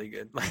 like really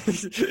good,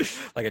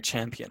 like a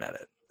champion at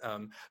it.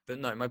 But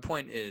no, my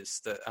point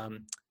is that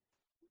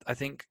I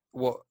think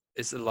what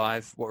is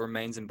alive, what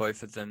remains in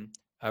both of them,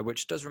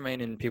 which does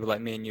remain in people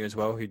like me and you as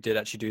well, who did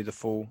actually do the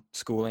full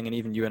schooling, and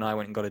even you and I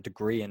went and got a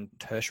degree in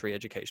tertiary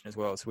education as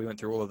well. So we went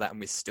through all of that, and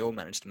we still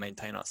managed to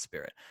maintain our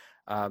spirit.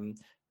 Um,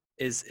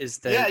 is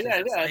yeah, there's yeah,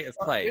 that yeah. state of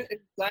play?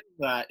 It's saying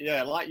that,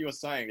 yeah, like you were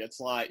saying, it's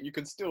like you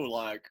can still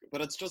like,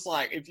 but it's just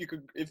like if you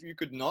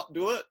could not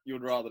do it, you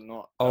would rather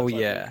not. Oh That's I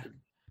think. yeah.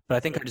 But I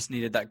think The, I just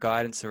needed that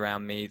guidance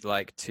around me,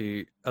 like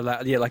to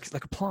allow, yeah, like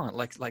a plant,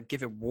 like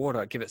give it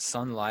water, give it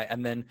sunlight,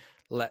 and then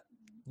let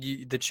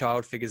the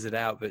child figures it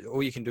out. But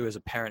all you can do as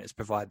a parent is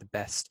provide the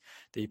best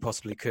that you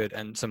possibly could.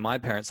 And so my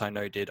parents, I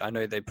know, did. I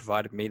know they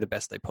provided me the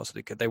best they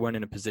possibly could. They weren't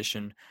in a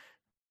position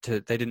they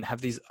didn't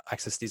have these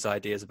access to these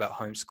ideas about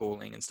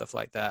homeschooling and stuff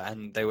like that,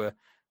 and they were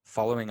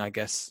following, I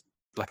guess,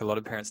 like a lot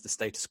of parents, the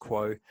status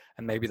quo,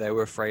 and maybe they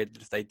were afraid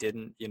that if they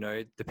didn't,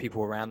 the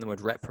people around them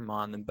would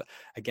reprimand them. But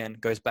again,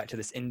 goes back to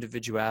this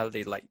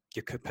individuality, like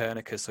your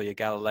Copernicus or your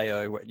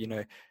Galileo,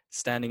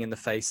 standing in the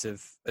face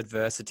of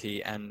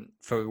adversity and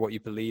for what you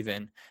believe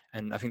in.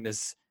 And I think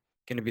there's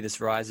going to be this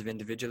rise of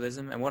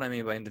individualism, and what I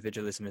mean by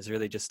individualism is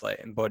really just like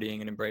embodying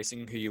and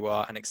embracing who you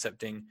are and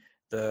accepting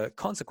the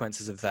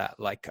consequences of that,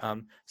 like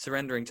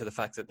surrendering to the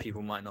fact that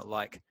people might not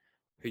like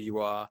who you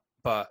are,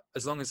 but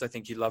as long as I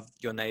think you love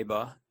your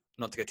neighbor,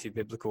 not to get too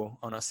biblical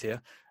on us here,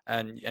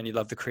 and you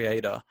love the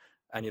creator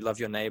and you love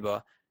your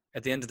neighbor,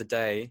 at the end of the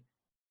day,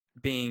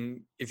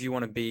 if you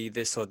want to be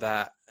this or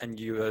that and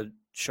you are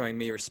showing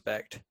me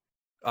respect,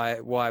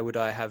 why would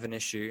I have an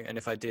issue? And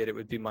if I did, it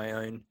would be my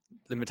own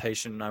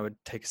limitation, and I would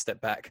take a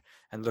step back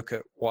and look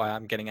at why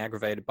I'm getting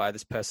aggravated by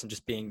this person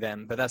just being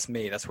them. But that's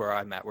me. That's where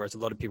I'm at. Whereas a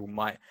lot of people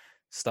might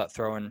start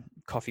throwing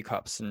coffee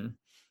cups and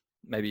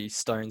maybe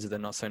stones if they're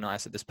not so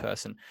nice at this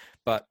person.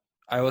 But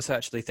I also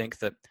actually think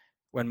that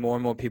when more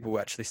and more people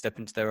actually step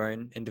into their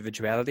own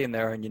individuality and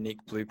their own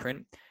unique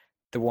blueprint,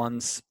 the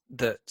ones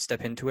that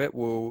step into it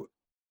will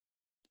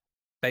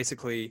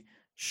basically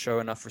show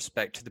enough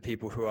respect to the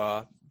people who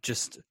are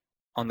just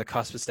on the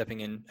cusp of stepping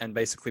in and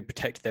basically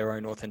protect their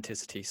own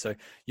authenticity. So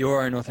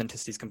your own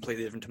authenticity is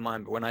completely different to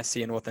mine, but when I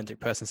see an authentic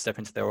person step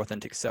into their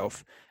authentic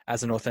self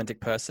as an authentic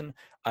person,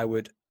 I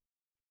would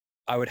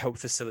help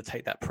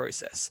facilitate that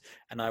process,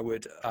 and I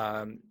would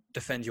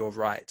defend your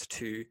right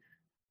to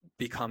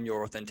become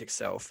your authentic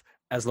self,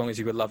 as long as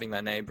you were loving thy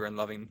neighbor and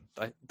loving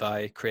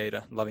thy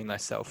creator, loving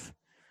thyself,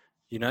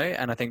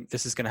 and I think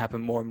this is going to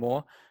happen more and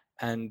more,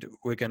 and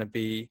we're going to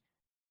be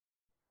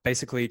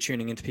basically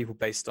tuning into people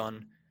based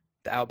on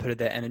the output of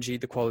their energy,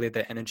 the quality of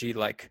their energy,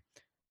 like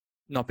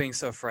not being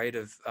so afraid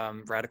of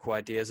radical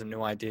ideas and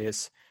new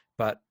ideas,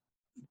 but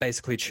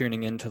basically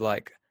tuning into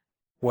like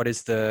what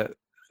is the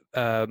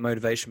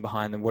motivation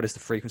behind them, what is the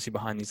frequency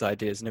behind these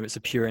ideas, and if it's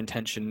a pure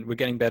intention. We're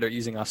getting better at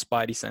using our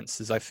spidey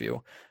senses, I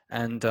feel,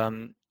 and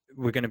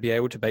we're going to be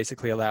able to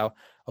basically allow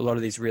a lot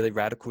of these really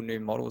radical new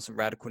models and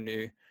radical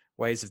new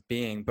ways of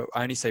being. But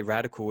I only say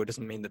radical, it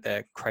doesn't mean that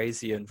they're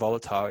crazy and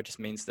volatile. It just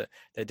means that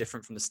they're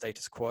different from the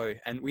status quo,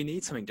 and we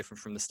need something different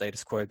from the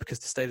status quo, because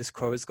the status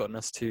quo has gotten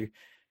us to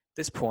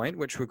this point,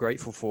 which we're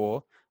grateful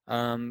for,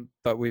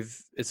 but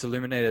it's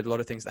illuminated a lot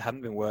of things that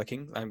haven't been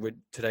working, and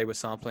today we're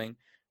sampling.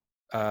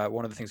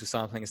 One of the things we're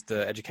sampling is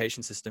the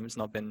education system. It's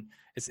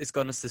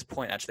gotten us to this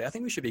point. Actually, I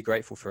think we should be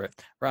grateful for it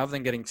rather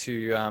than getting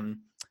too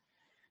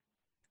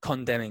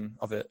condemning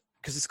of it,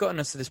 because it's gotten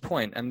us to this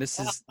point. And this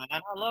is,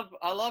 man,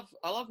 I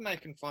love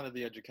making fun of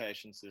the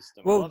education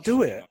system. well,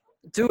 do it.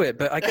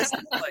 But I guess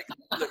like,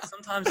 look,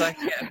 sometimes I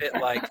can get a bit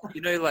like,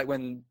 like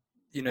when,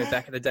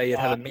 back in the day, you'd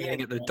have a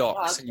meeting at the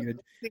docks, and you would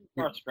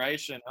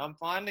frustration. I'm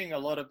finding a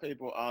lot of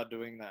people are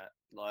doing that.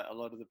 Like a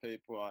lot of the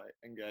people I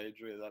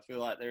engage with, I feel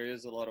like there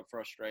is a lot of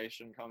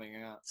frustration coming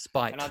out.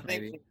 Spite, and I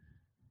think, maybe.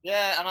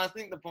 Yeah, and I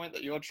think the point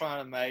that you're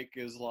trying to make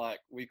is like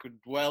we could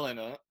dwell in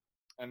it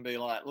and be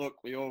like, look,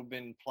 we all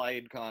been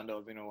played kind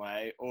of in a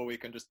way, or we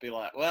can just be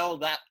like, well,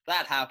 that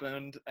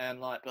happened, and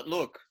like, but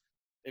look,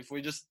 if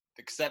we just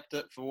accept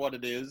it for what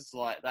it is,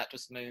 like that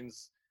just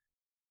means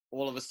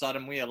all of a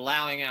sudden we're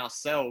allowing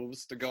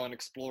ourselves to go and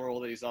explore all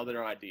these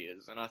other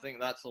ideas. And I think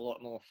that's a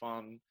lot more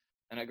fun.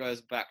 And it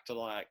goes back to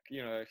like,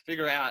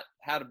 figure out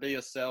how to be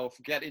yourself,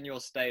 get in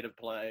your state of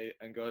play,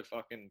 and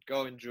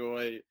go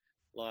enjoy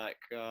like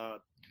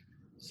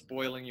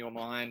spoiling your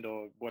mind,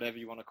 or whatever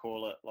you want to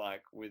call it,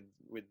 like with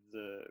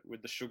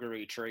the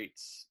sugary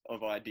treats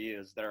of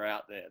ideas that are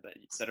out there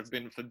that have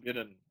been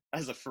forbidden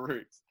as a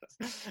fruit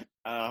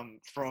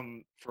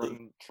from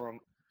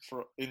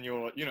in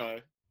your,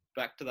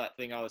 back to that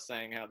thing I was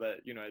saying, how that,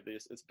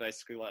 it's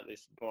basically like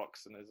this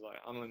box, and there's like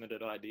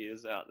unlimited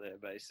ideas out there,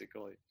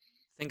 basically.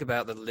 Think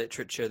about the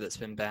literature that's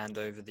been banned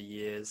over the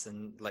years,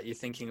 and like you're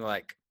thinking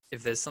like,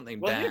 if there's something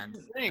banned,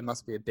 there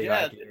must be a big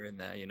idea in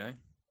there,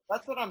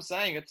 That's what I'm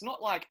saying. It's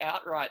not like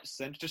outright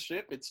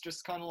censorship. It's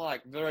just kind of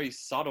like very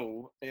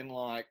subtle in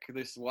like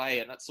this way,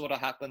 and that sort of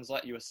happens,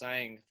 like you were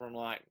saying, from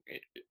like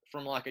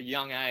a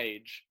young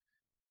age,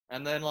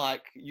 and then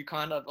like you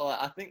kind of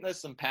I think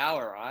there's some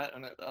power, right?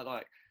 And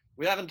like,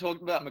 we haven't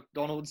talked about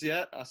McDonald's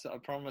yet. I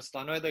promised.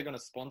 I know they're going to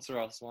sponsor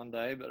us one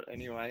day, but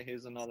anyway,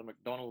 here's another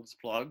McDonald's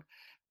plug.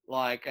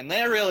 Like, and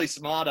they're really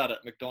smart at it,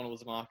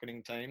 McDonald's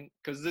marketing team,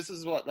 because this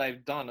is what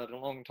they've done at a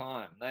long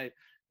time.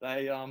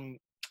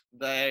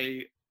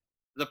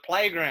 The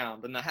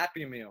playground and the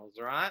Happy Meals,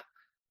 right?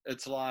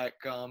 It's like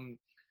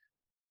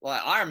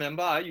I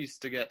remember I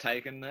used to get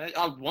taken there.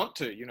 I want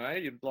to,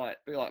 you'd like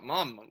be like,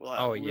 Mum, like,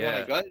 oh we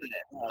yeah, want to go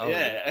there.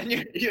 Yeah, and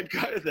you'd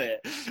go there,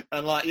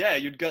 and like, yeah,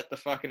 you'd get the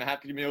fucking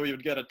Happy Meal,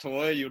 you'd get a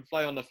toy, you'd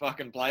play on the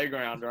fucking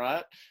playground,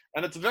 right?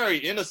 And it's very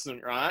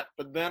innocent, right?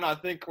 But then I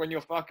think when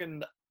you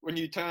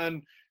turn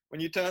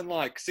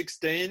like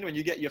 16, when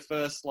you get your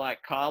first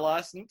like car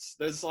license,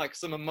 there's like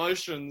some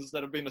emotions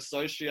that have been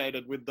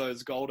associated with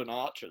those golden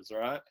arches,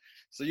 right?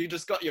 So you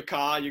just got your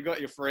car, you got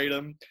your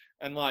freedom,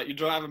 and like you're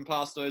driving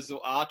past those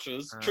little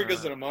arches,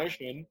 triggers an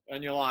emotion,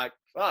 and you're like,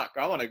 fuck,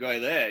 I want to go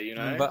there,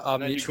 But our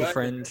mutual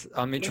friend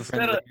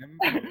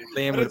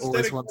Liam would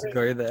always want to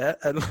go there.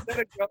 And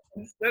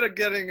instead of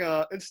getting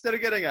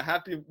a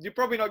happy, you're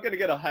probably not going to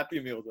get a Happy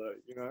Meal though,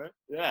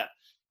 Yeah.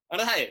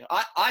 And hey,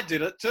 I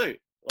did it too.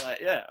 Like,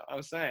 yeah,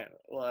 I'm saying,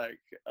 like,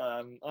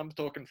 I'm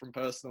talking from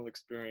personal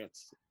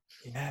experience.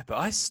 Yeah, but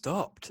I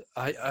stopped.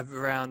 I've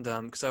around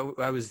because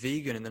I was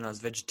vegan, and then I was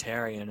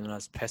vegetarian, and then I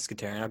was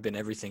pescatarian. I've been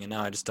everything, and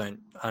now I don't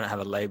have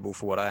a label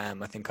for what I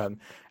am. I think I'm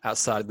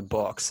outside the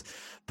box.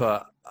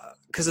 But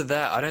because of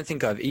that, I don't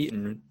think I've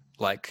eaten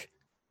like,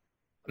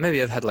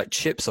 maybe I've had like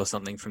chips or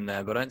something from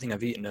there, but I don't think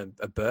I've eaten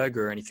a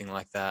burger or anything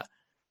like that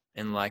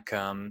in like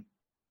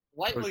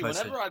probably lately,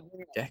 close to a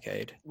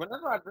decade.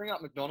 whenever I bring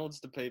up McDonald's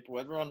to people,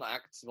 everyone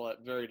acts like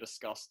very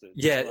disgusted.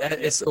 Yeah, Like,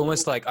 it's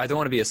almost like I don't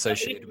want to be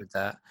associated with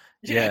that.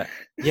 Yeah,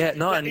 yeah,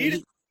 no, but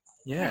and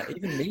yeah,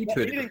 even me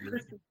to a eating degree.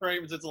 Krispy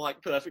Kremes is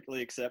like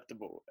perfectly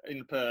acceptable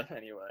in Perth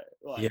anyway.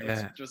 Like it's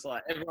Yeah, just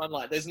like everyone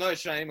like there's no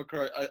shame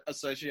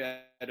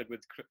associated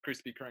with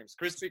Krispy Kremes.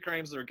 Krispy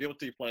Kremes are a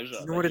guilty pleasure do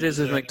you know that what it you is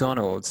with deserve.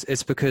 McDonald's?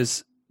 It's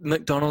because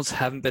McDonald's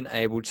haven't been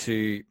able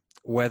to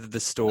weather the No,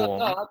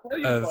 storm I'll tell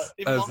you what.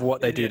 In my of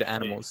what they do opinion, to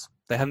animals.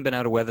 They haven't been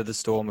able to weather the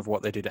storm of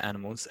what they do to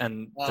animals.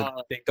 And the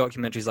uh, big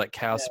documentaries like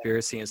yeah,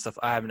 Cowspiracy and stuff,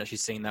 I haven't actually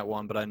seen that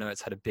one, but I know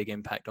it's had a big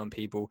impact on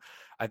people.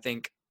 I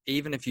think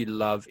even if you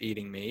love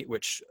eating meat,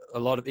 which a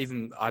lot of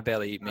even I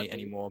barely eat I meat think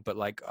anymore, but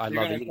like I you're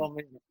love gonna eating. call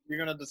me. You're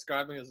gonna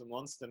describe me as a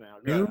monster now.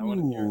 No, Go. I want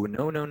to hear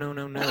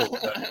no.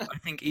 But it. I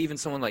think even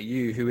someone like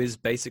you, who is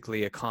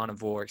basically a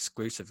carnivore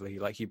exclusively,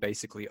 like you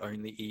basically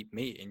only eat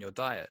meat in your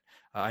diet.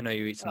 I know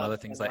you eat some Oh, other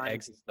things like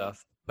eggs and 90%.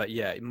 stuff, but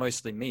yeah,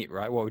 mostly meat,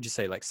 right? What would you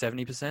say, like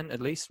 70%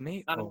 at least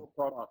meat, or Animal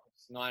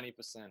products,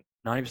 90%.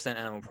 90%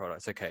 animal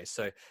products? Okay,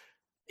 so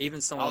even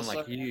someone Also,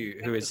 like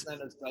you, who is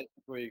 10% is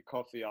basically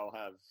coffee I'll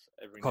have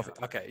every now coffee.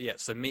 and then. Okay, yeah.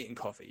 So meat and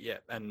coffee, yeah,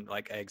 and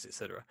like eggs,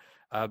 etc.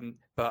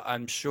 But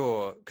I'm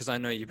sure because I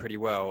know you pretty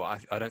well.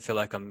 I don't feel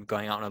like I'm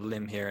going out on a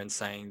limb here and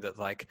saying that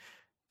like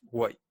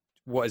what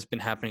what has been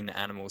happening to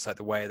animals, like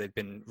the way they've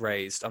been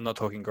raised. I'm not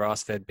talking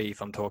grass-fed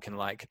beef. I'm talking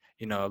like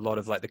a lot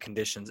of like the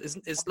conditions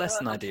is less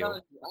than I'm ideal.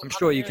 telling you, I'm I'm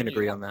sure you can hearing you.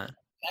 agree Like on that.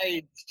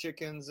 caged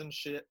chickens and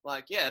shit.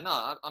 Like, yeah,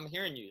 no, I'm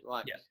hearing you.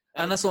 Like, Yeah,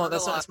 and and it's kind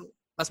of like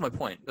that's my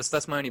point.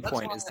 That's my only that's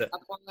point why is that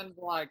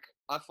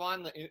I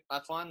find I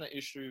find the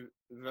issue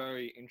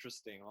very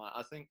interesting. Like,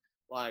 I think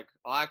like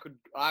I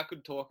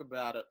could talk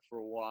about it for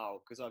a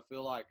while because I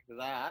feel like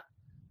that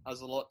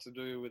has a lot to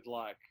do with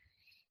like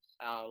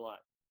our like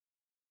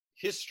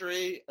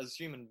history as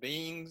human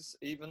beings,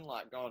 even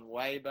like going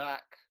way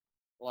back.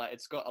 Like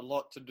it's got a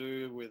lot to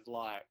do with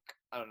like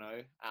I don't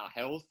know our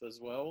health as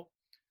well.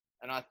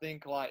 And I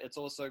think like it's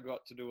also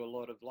got to do a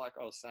lot of like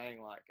I was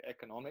saying like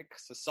economic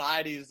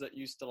societies that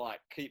used to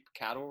like keep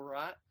cattle,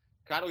 right?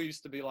 Cattle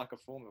used to be like a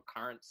form of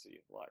currency,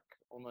 like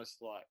almost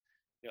like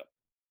yeah,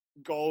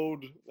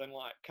 gold. Then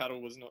like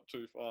cattle was not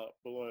too far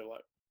below.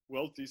 Like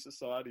wealthy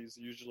societies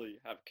usually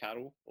have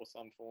cattle or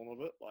some form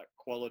of it, like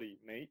quality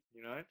meat,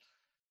 you know,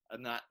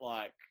 and that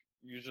like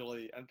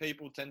usually and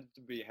people tended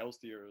to be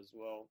healthier as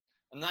well.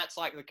 And that's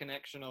like the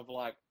connection of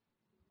like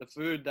the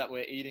food that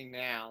we're eating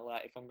now,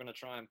 like if I'm gonna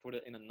try and put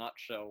it in a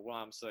nutshell,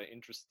 why I'm so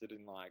interested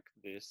in like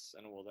this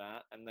and all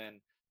that, and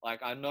then like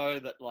I know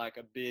that like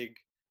a big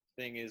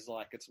thing is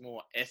like it's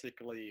more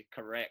ethically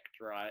correct,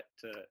 right,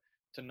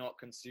 to not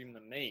consume the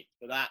meat,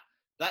 but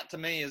that to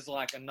me is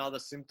like another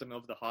symptom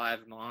of the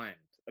hive mind,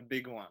 a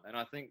big one, and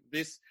I think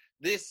this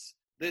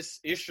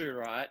issue,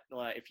 right,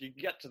 like if you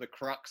get to the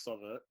crux of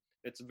it,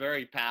 it's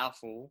very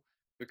powerful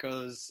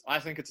because I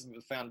think it's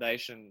the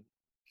foundation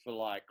for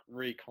like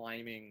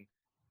reclaiming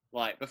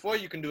like before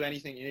you can do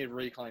anything, you need to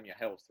reclaim your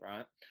health,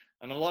 right?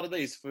 And a lot of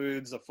these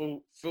foods are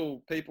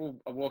full.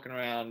 People are walking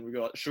around. We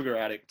got sugar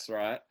addicts,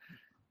 right?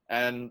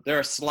 And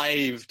they're a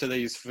slave to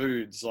these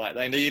foods. Like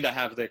they need to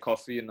have their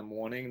coffee in the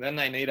morning, then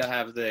they need to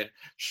have their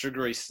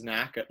sugary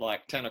snack at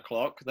like 10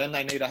 o'clock, then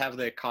they need to have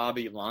their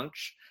carby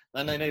lunch,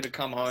 then they need to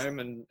come home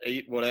and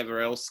eat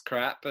whatever else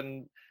crap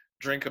and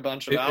drink a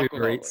bunch of Uber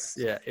alcohol. Eats,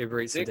 yeah,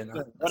 Uber Eats for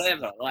dinner.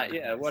 Whatever, like yeah,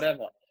 Madness.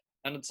 whatever.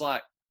 And it's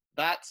like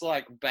that's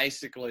like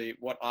basically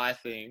what I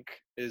think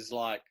is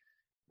like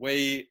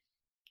we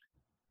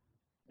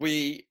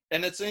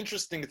and it's an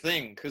interesting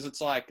thing because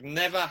it's like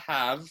never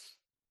have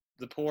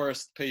the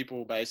poorest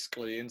people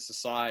basically in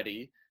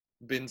society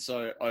been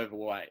so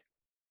overweight,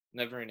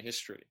 never in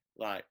history,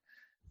 like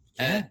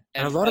Yeah,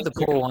 and a and lot of the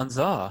poor basically ones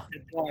are.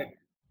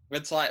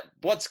 it's like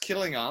what's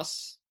killing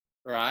us,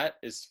 right,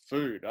 is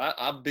food.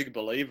 I'm a big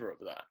believer of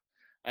that,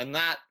 and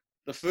that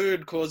the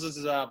food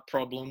causes our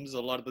problems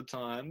a lot of the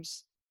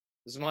times.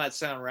 This might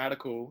sound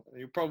radical.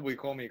 You probably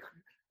call me.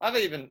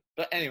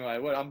 But anyway,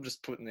 I'm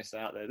just putting this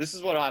out there. This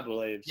is what I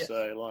believe. Yeah,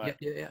 So, yeah, like,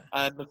 yeah,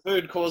 yeah. the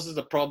food causes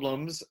the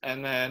problems,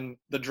 and then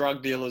the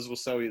drug dealers will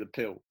sell you the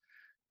pill.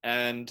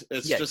 And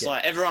it's Yeah, just yeah.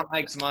 like everyone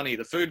makes money.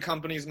 The food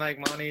companies make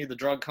money. The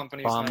drug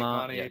companies make Pharma, yeah,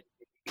 money. yeah.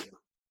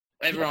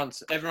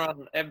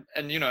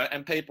 And you know,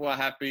 and people are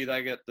happy.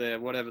 They get their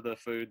whatever the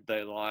food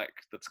they like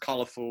that's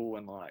colorful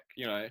and like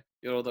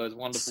all those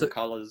wonderful So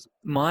colors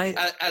my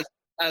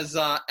as as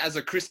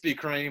a Krispy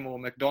Kreme or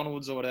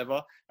McDonald's or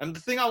whatever. And the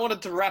thing I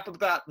wanted to rap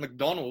about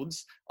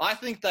McDonald's, I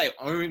think they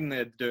own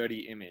their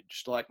dirty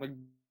image. Like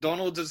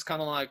McDonald's is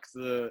kind of like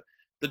the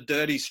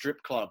dirty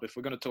strip club. If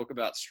we're going to talk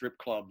about strip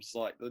clubs,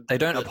 like they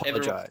don't everyone.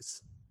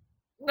 apologize.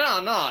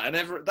 No, and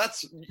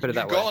that's Put it you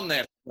that go way. on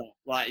there for that.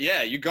 Like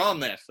yeah, you go on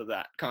there for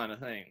that kind of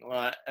thing.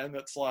 Like, and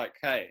it's like,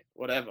 hey,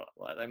 whatever.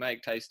 Like they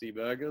make tasty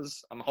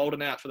burgers. I'm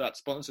holding out for that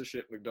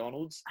sponsorship,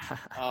 McDonald's.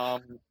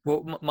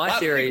 Well, my I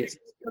think theory, it's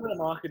a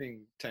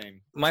marketing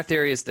team. my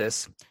theory is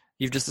this: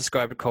 you've just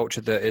described a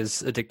culture that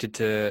is addicted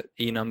to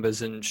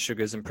e-numbers and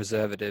sugars and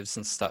preservatives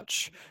and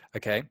such.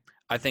 Okay,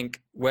 I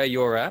think where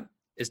you're at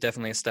is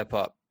definitely a step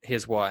up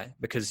here's why.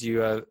 Because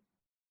you're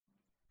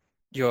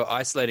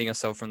isolating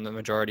yourself from the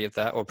majority of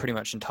that, or pretty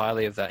much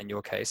entirely of that in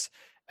your case,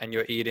 and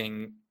you're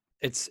eating.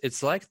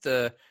 It's like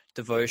the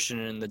devotion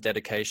and the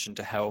dedication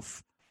to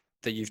health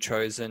that you've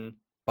chosen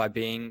by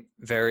being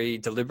very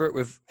deliberate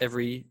with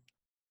every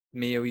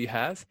meal you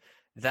have.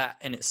 That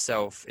in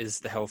itself is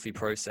the healthy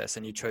process,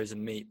 and you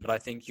chosen meat. But I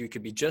think you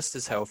could be just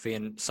as healthy,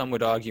 and some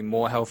would argue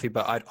more healthy,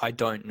 but I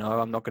don't know.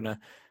 I'm not going to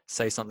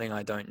say something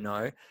I don't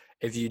know.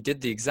 If you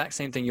did the exact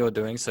same thing you're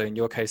doing, so in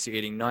your case, you're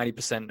eating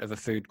 90% of a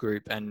food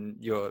group and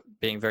you're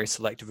being very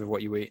selective with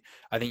what you eat,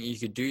 I think you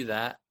could do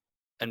that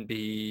and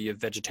be a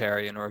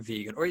vegetarian or a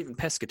vegan or even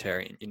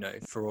pescatarian,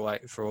 for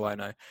all I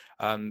know.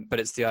 But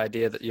it's the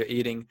idea that you're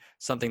eating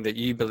something that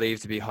you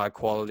believe to be high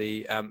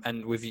quality.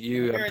 And with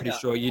you, I'm pretty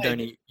sure you don't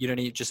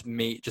eat just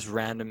meat, just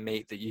random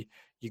meat that you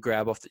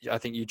grab off. I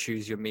think you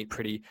choose your meat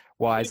pretty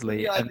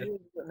wisely. The ideas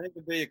that need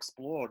to be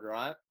explored,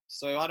 right?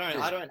 So I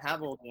don't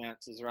have all the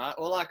answers, right?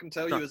 All I can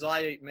tell you is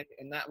I eat meat,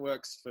 and that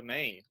works for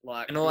me.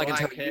 Like, and all I can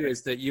tell you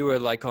is that you were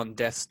like on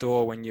death's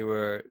door when you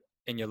were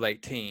in your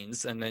late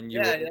teens, and then you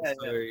were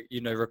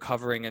also,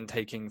 recovering and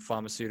taking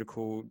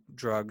pharmaceutical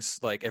drugs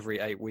like every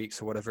 8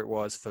 weeks or whatever it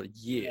was for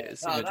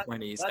years in your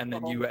 20s, and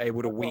then you were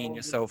able to wean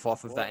yourself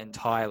off of that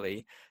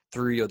entirely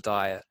through your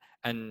diet.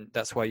 And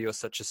that's why you're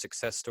such a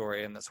success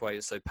story, and that's why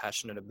you're so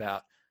passionate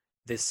about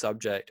this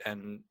subject,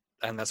 and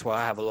that's why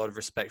I have a lot of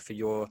respect for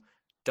your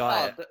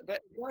diet.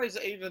 But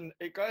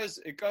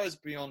it goes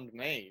beyond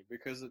me,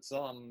 because it's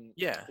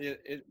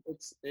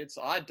it's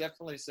I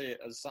definitely see it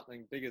as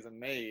something bigger than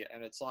me,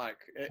 and it's like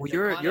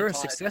you're a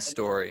success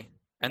story,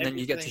 and then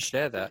you get to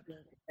share that.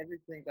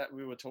 Everything that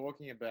we were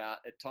talking about,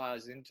 it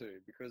ties into,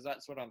 because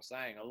that's what I'm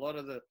saying. A lot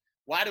of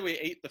why do we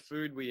eat the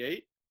food we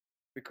eat?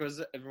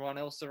 Because everyone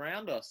else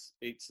around us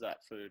eats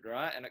that food,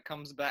 right? And it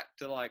comes back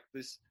to like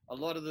this. A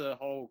lot of the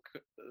whole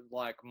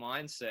like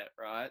mindset,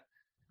 right,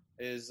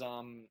 is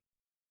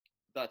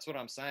that's what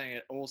I'm saying.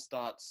 It all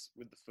starts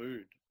with the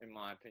food, in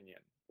my opinion.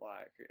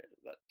 Like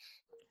that.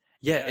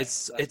 Yeah,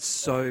 it's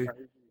so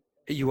crazy.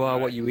 You are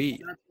what you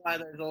eat. That's why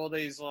there's all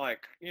these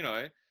like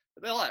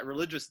they're like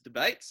religious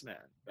debates, man.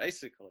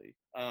 Basically,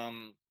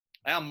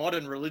 our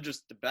modern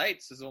religious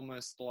debates is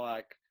almost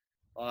like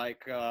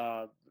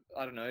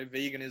I don't know,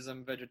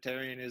 veganism,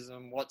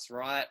 vegetarianism, what's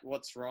right,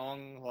 what's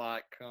wrong,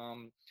 like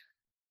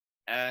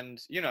and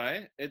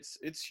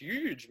it's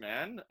huge,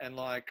 man. And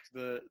like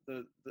the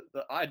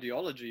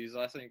ideologies,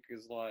 I think,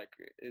 is like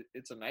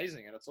it's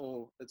amazing, and it's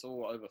all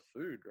over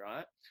food,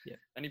 right? Yeah.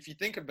 And if you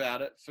think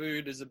about it,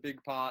 food is a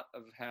big part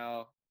of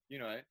how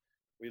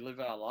we live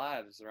our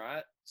lives,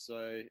 right?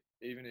 So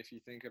even if you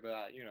think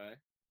about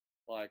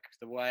like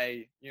the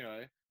way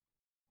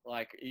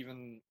like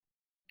even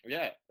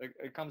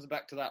it comes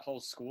back to that whole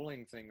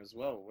schooling thing as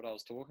well, what I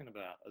was talking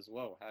about as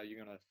well, how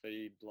you're going to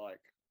feed like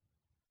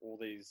all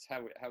these,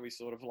 how we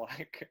sort of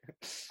like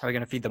how are we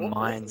going to feed the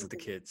minds of the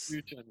kids?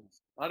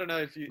 I don't know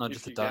if you're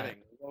getting. There's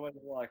always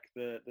like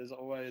there's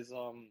always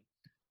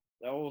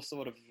they're all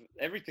sort of,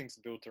 everything's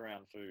built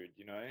around food,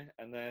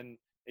 and then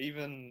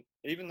even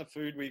the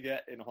food we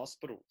get in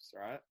hospitals,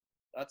 right?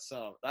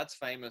 That's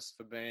famous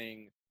for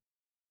being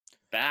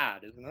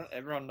bad, isn't it?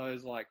 Everyone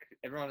knows, like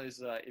everyone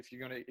is if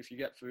you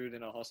get food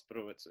in a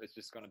hospital, it's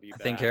just gonna be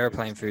bad. I think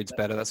airplane food's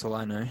better. That's all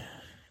I know.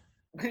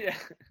 Yeah.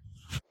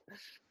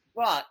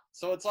 But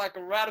so it's like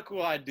a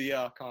radical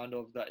idea, kind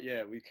of, that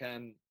we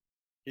can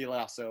heal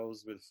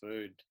ourselves with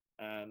food,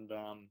 and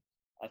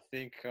I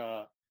think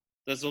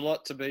there's a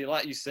lot to be,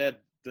 like you said,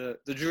 the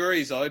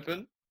jury's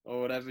open,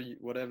 or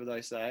whatever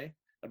they say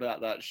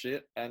about that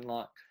shit, and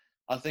like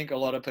I think a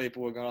lot of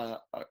people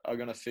are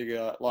gonna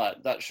figure,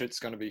 like, that shit's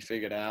gonna be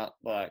figured out,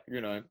 like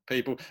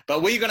people,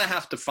 but we're gonna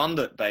have to fund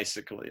it,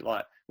 basically.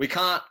 Like we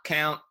can't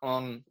count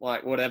on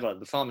like whatever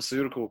the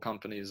pharmaceutical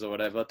companies or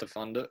whatever to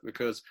fund it,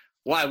 because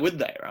why would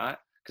they, right?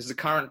 Because the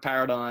current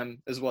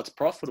paradigm is what's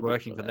profitable.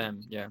 It's working for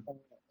them, yeah.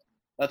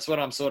 That's what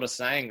I'm sort of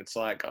saying. It's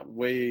like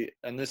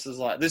this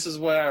is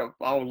where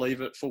I'll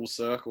leave it full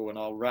circle, and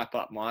I'll wrap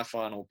up my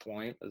final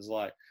point, is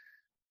like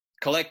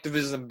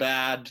collectivism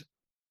bad,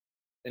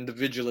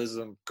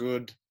 individualism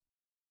good,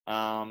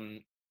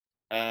 and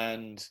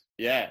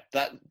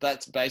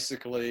that's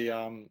basically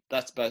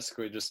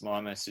just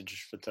my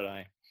message for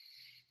today.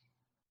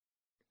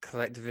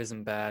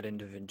 Collectivism bad,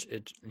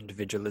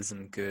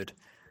 individualism good.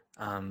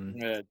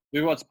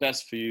 Do what's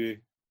best for you.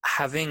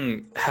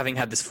 Having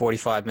had this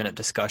 45-minute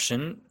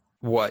discussion,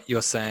 what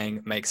you're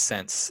saying makes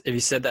sense. If you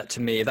said that to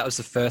me, if that was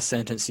the first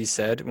sentence you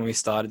said when we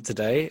started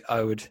today,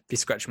 I would be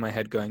scratching my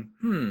head going,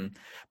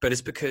 But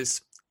it's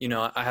because,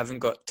 I haven't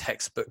got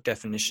textbook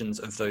definitions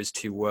of those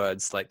two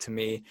words. Like, to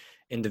me,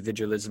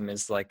 individualism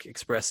is like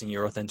expressing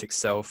your authentic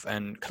self,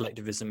 and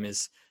collectivism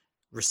is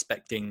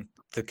respecting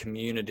the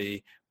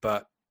community.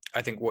 But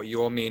I think what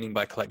you're meaning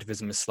by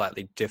collectivism is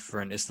slightly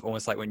different. It's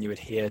almost like when you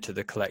adhere to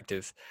the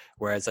collective,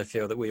 whereas I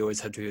feel that we always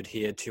have to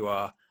adhere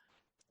to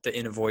the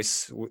inner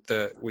voice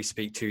that we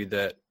speak to,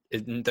 that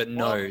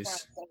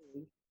knows.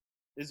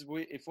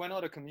 If we're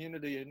not a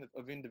community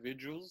of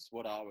individuals,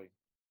 what are we?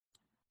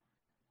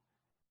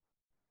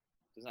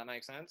 Does that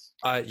make sense?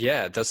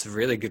 Yeah, that's a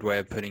really good way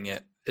of putting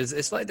it.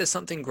 It's like there's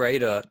something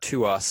greater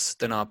to us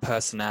than our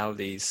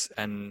personalities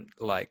and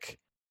like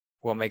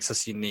what makes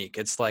us unique.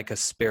 It's like a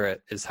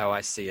spirit is how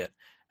I see it.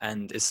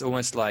 And it's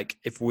almost like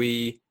if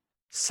we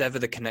sever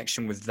the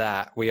connection with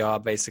that, we are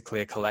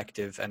basically a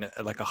collective and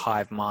like a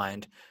hive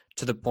mind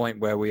to the point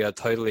where we are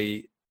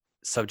totally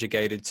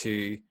subjugated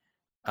to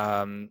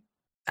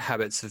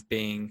habits of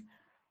being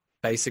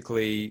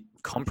basically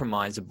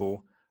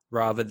compromisable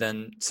rather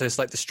than, so it's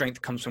like the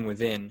strength comes from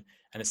within,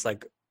 and it's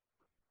like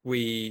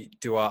we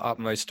do our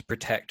utmost to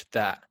protect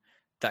that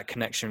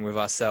connection with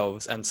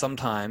ourselves. And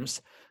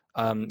sometimes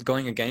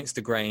going against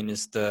the grain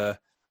is the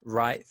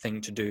right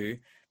thing to do,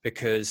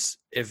 because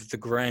if the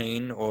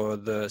grain or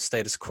the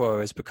status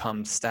quo has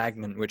become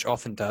stagnant, which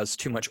often does,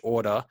 too much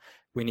order,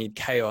 we need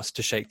chaos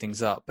to shake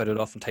things up. But it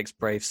often takes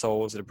brave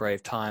souls at a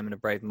brave time and a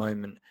brave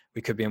moment.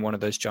 We could be in one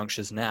of those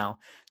junctures now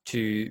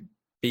to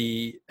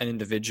be an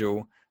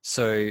individual.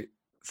 So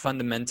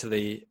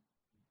fundamentally,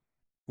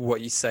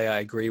 what you say I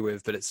agree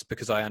with, but it's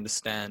because I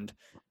understand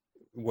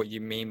what you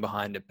mean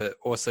behind it. But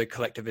also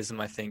collectivism,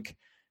 I think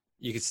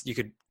you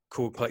could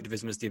call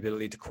collectivism as the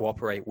ability to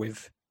cooperate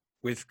with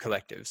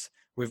collectives,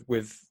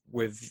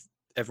 with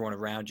everyone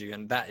around you,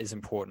 and that is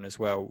important as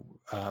well.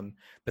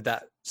 But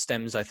that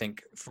stems, I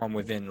think, from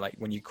within. Like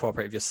when you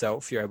cooperate with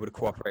yourself, you're able to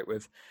cooperate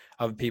with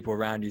other people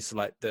around you. So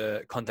like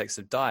the context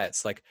of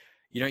diets, like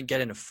you don't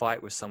get in a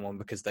fight with someone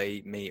because they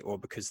eat meat or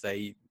because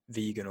they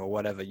vegan or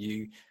whatever.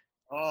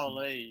 Oh,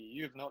 Lee,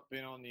 you have not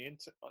been on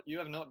You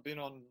have not been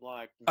on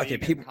like Okay,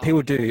 vegan people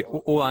culture do. or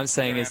All I'm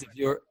saying Instagram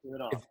is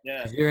Twitter. if,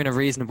 Yeah. if you're in a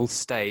reasonable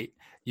state,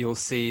 you'll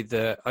see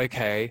that,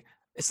 okay,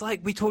 it's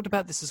like we talked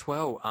about this as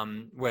well,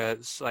 where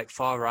it's like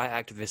far right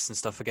activists and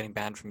stuff are getting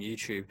banned from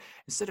YouTube.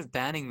 Instead of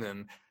banning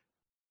them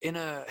in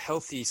a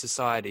healthy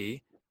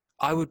society,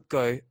 I would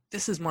go,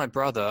 this is my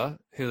brother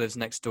who lives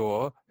next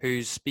door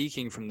who's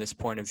speaking from this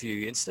point of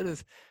view. Instead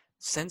of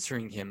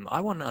censoring him,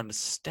 I want to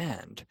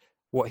understand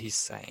what he's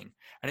saying.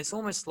 And it's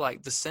almost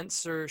like the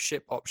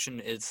censorship option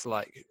is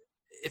like,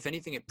 if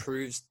anything, it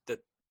proves that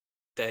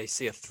they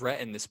see a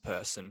threat in this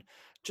person.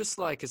 Just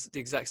like it's the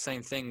exact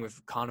same thing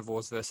with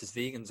carnivores versus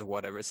vegans or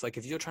whatever. It's like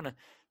if you're trying to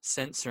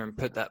censor and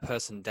put that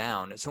person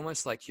down, it's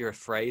almost like you're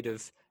afraid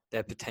of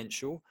their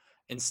potential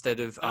instead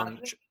of And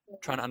I think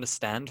trying to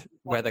understand I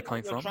where they're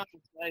think what coming you're from.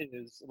 trying to say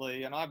is,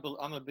 Lee, and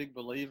I'm a big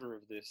believer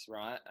of this,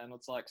 right? And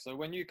it's like, so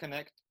when you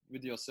connect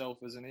with yourself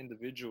as an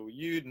individual,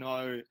 you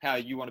know how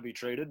you want to be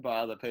treated by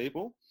other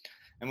people.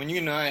 And when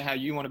you know how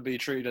you want to be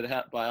treated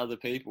by other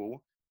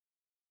people,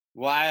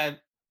 why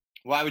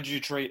would you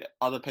treat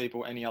other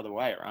people any other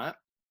way, right?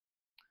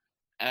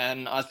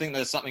 And I think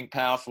there's something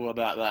powerful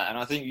about that. And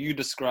I think you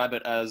describe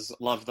it as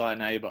love thy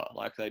neighbor,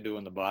 like they do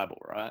in the Bible,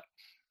 right?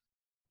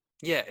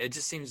 Yeah, it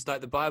just seems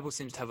like the Bible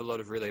seems to have a lot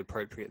of really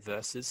appropriate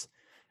verses.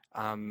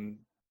 Um,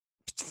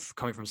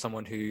 Coming from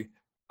someone who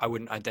I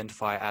wouldn't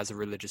identify as a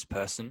religious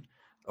person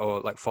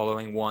or like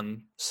following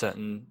one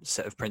certain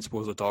set of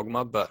principles or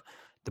dogma, but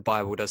the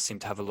Bible does seem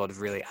to have a lot of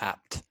really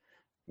apt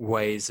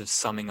ways of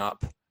summing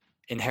up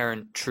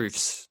inherent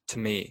truths to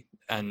me.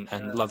 And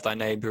love thy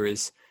neighbor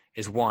is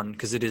one,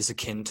 because it is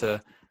akin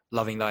to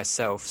loving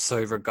thyself.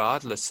 So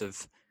regardless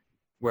of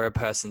where a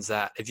person's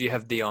at, if you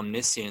have the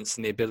omniscience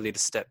and the ability to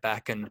step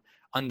back and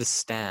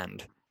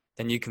understand,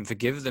 then you can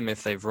forgive them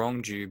if they've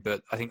wronged you.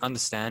 But I think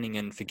understanding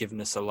and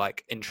forgiveness are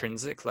like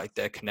intrinsic, like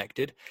they're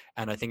connected.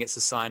 And I think it's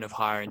a sign of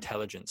higher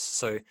intelligence.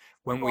 So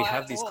when we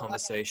have these I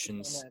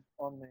conversations,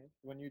 on this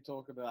when you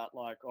talk about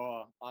like,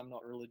 oh, I'm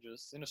not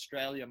religious. In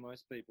Australia,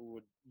 most people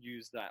would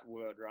use that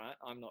word, right?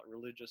 I'm not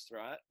religious,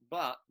 right?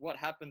 But what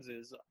happens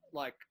is,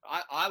 like,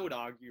 I would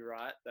argue,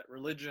 right, that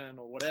religion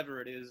or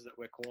whatever it is that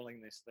we're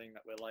calling this thing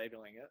that we're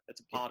labeling it,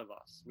 it's a part of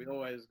us. We're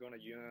always going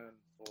to yearn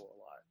for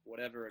like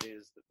whatever it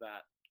is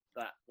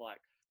that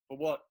like. For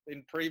what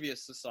in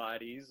previous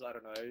societies, I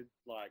don't know,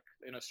 like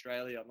in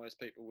Australia, most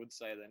people would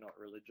say they're not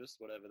religious,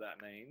 whatever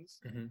that means.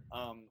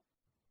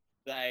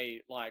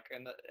 They like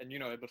and you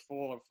know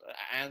before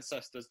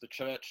ancestors, the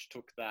church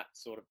took that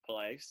sort of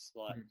place,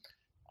 like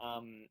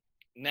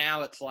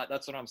now it's like,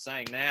 that's what I'm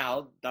saying,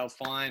 now they'll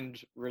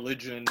find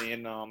religion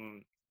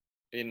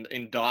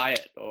in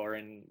diet or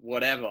in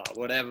whatever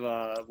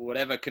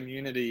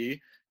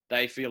community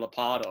they feel a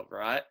part of,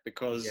 right?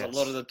 Because a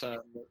lot of yes, the time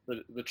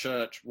the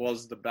church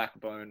was the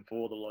backbone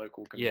for the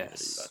local community.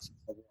 yes. That's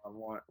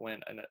everyone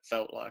went and it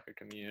felt like a And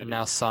community.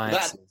 now But that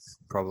science is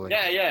probably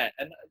yeah,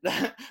 and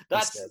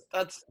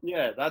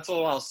instead. that's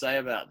all I'll say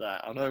about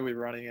that. I know we're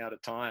running out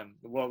of time.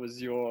 What was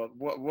your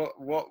what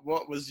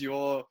was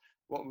your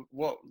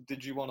what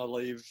did you want to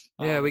leave?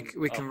 Yeah, we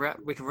can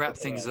wrap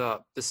things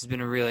up. This has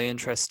been a really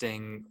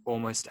interesting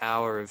almost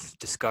hour of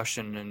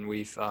discussion, and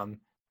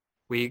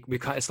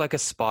it's like a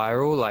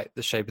spiral, like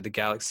the shape of the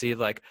galaxy.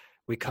 Like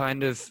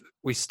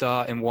we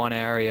start in one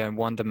area in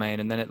one domain,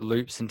 and then it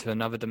loops into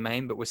another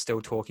domain, but we're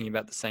still talking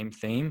about the same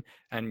theme.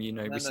 And And we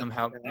then the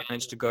somehow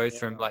managed to go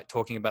from like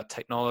talking about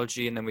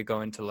technology, and then we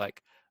go into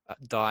like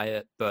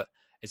diet. But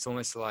it's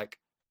almost like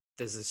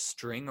there's a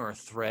string or a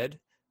thread,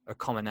 a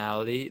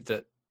commonality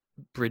that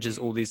bridges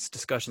all these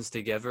discussions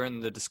together,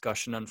 and the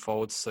discussion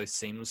unfolds so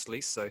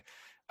seamlessly. So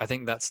I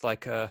think that's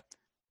like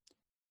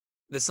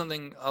there's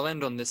something, I'll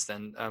end on this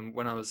then.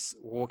 When I was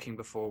walking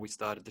before we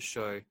started the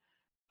show,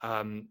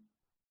 the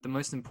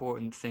most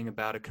important thing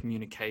about a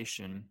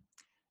communication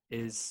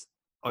is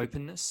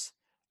openness.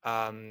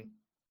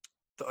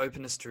 The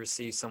openness to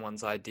receive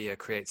someone's idea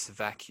creates a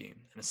vacuum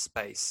and a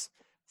space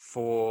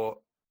for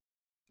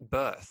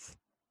birth,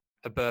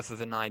 a birth of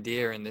an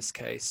idea in this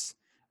case,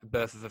 a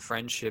birth of a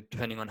friendship,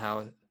 depending on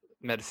how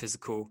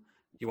metaphysical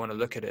you want to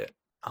look at it.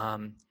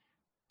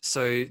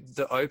 So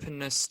the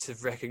openness to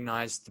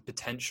recognize the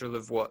potential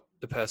of what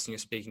the person you're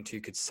speaking to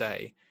could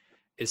say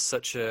is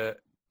such a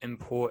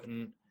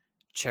important,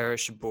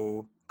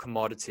 cherishable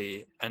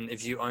commodity. And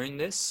if you own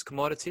this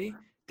commodity,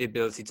 the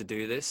ability to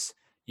do this,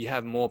 you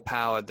have more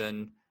power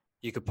than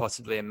you could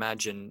possibly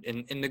imagine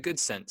in the good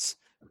sense.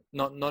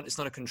 Not it's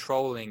not a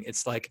controlling,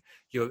 it's like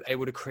you're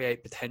able to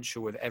create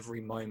potential with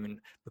every moment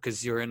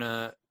because you're in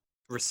a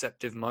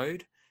receptive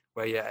mode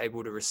where you're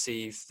able to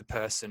receive the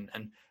person.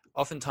 And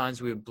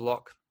oftentimes we would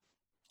block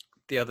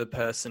the other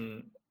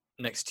person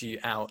next to you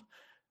out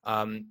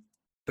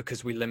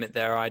because we limit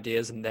their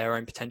ideas and their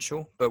own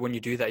potential. But when you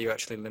do that, you're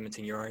actually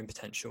limiting your own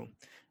potential.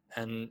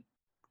 And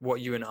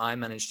what you and I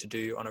manage to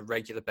do on a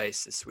regular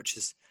basis, which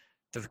is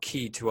the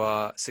key to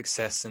our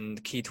success and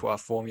the key to our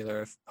formula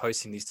of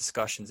hosting these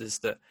discussions, is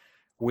that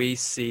we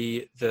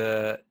see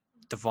the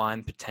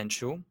divine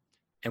potential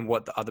in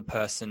what the other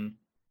person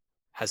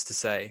has to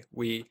say.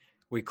 We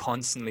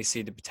constantly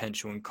see the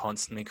potential and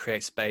constantly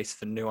create space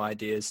for new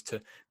ideas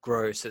to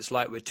grow. So it's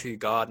like we're two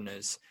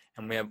gardeners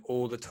and we have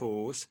all the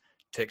tools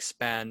to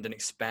expand and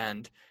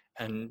expand.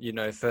 And, you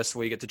know, first of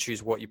all, you get to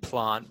choose what you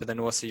plant, but then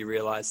also you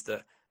realize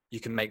that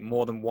you can make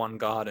more than one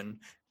garden.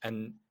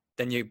 And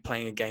then you're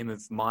playing a game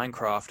of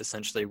Minecraft,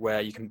 essentially, where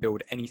you can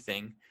build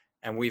anything.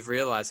 And we've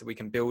realized that we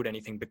can build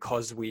anything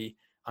because we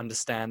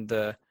understand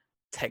the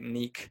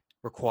technique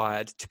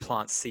required to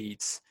plant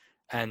seeds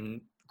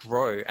and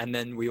grow. And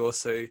then we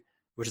also,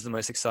 which is the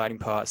most exciting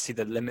part, see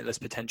the limitless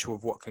potential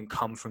of what can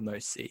come from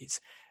those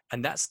seeds.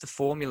 And that's the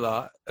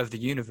formula of the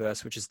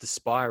universe, which is the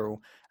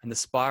spiral. And the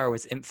spiral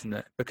is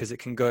infinite because it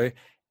can go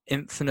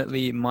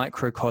infinitely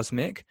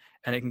microcosmic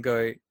and it can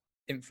go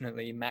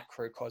infinitely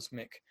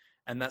macrocosmic.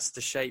 And that's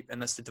the shape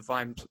and that's the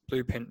divine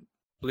blueprint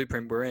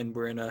we're in.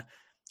 We're in a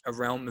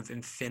realm of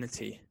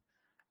infinity.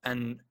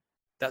 And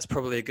that's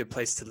probably a good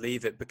place to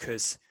leave it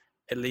because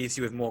it leaves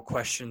you with more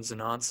questions than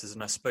answers.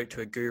 And I spoke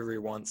to a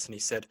guru once and he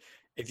said,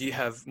 if you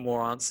have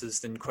more answers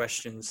than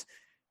questions,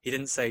 he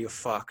didn't say you're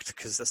fucked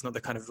because that's not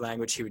the kind of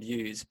language he would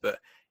use. But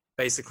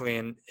basically,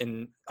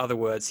 in other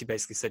words, he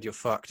basically said you're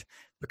fucked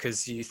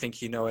because you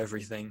think you know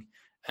everything.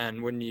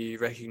 And when you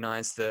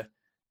recognize the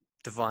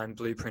divine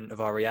blueprint of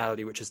our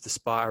reality, which is the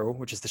spiral,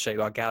 which is the shape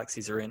our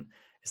galaxies are in,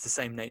 it's the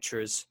same nature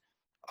as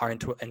our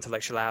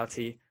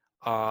intellectuality,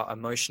 our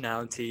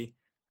emotionality,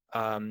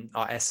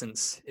 our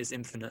essence is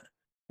infinite.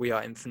 We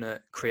are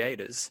infinite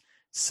creators.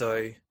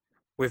 So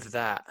with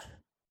that,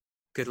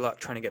 good luck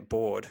trying to get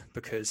bored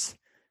because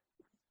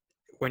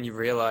when you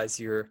realize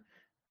your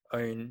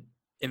own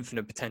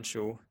infinite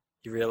potential,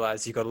 you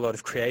realize you've got a lot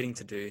of creating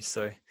to do.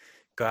 So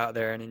go out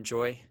there and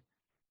enjoy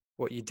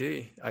what you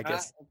do, I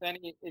guess.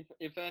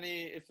 If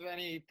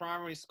any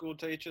primary school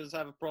teachers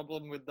have a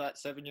problem with that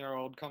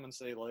 7-year-old, come and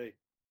see Lee.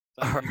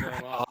 Thank you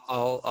very much.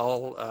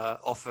 I'll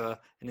offer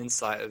an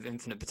insight of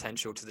infinite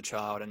potential to the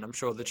child, and I'm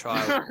sure the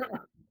child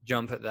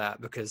jump at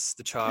that because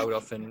the child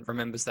often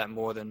remembers that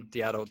more than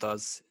the adult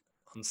does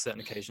on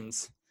certain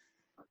occasions.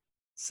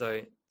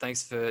 So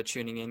thanks for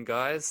tuning in,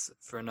 guys,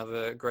 for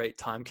another great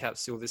time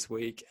capsule this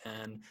week.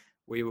 And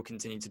we will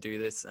continue to do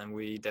this. And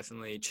we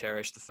definitely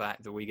cherish the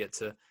fact that we get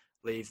to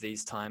leave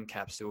these time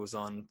capsules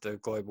on the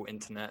global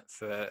internet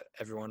for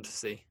everyone to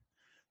see.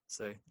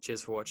 So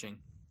cheers for watching.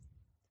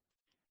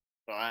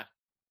 Bye.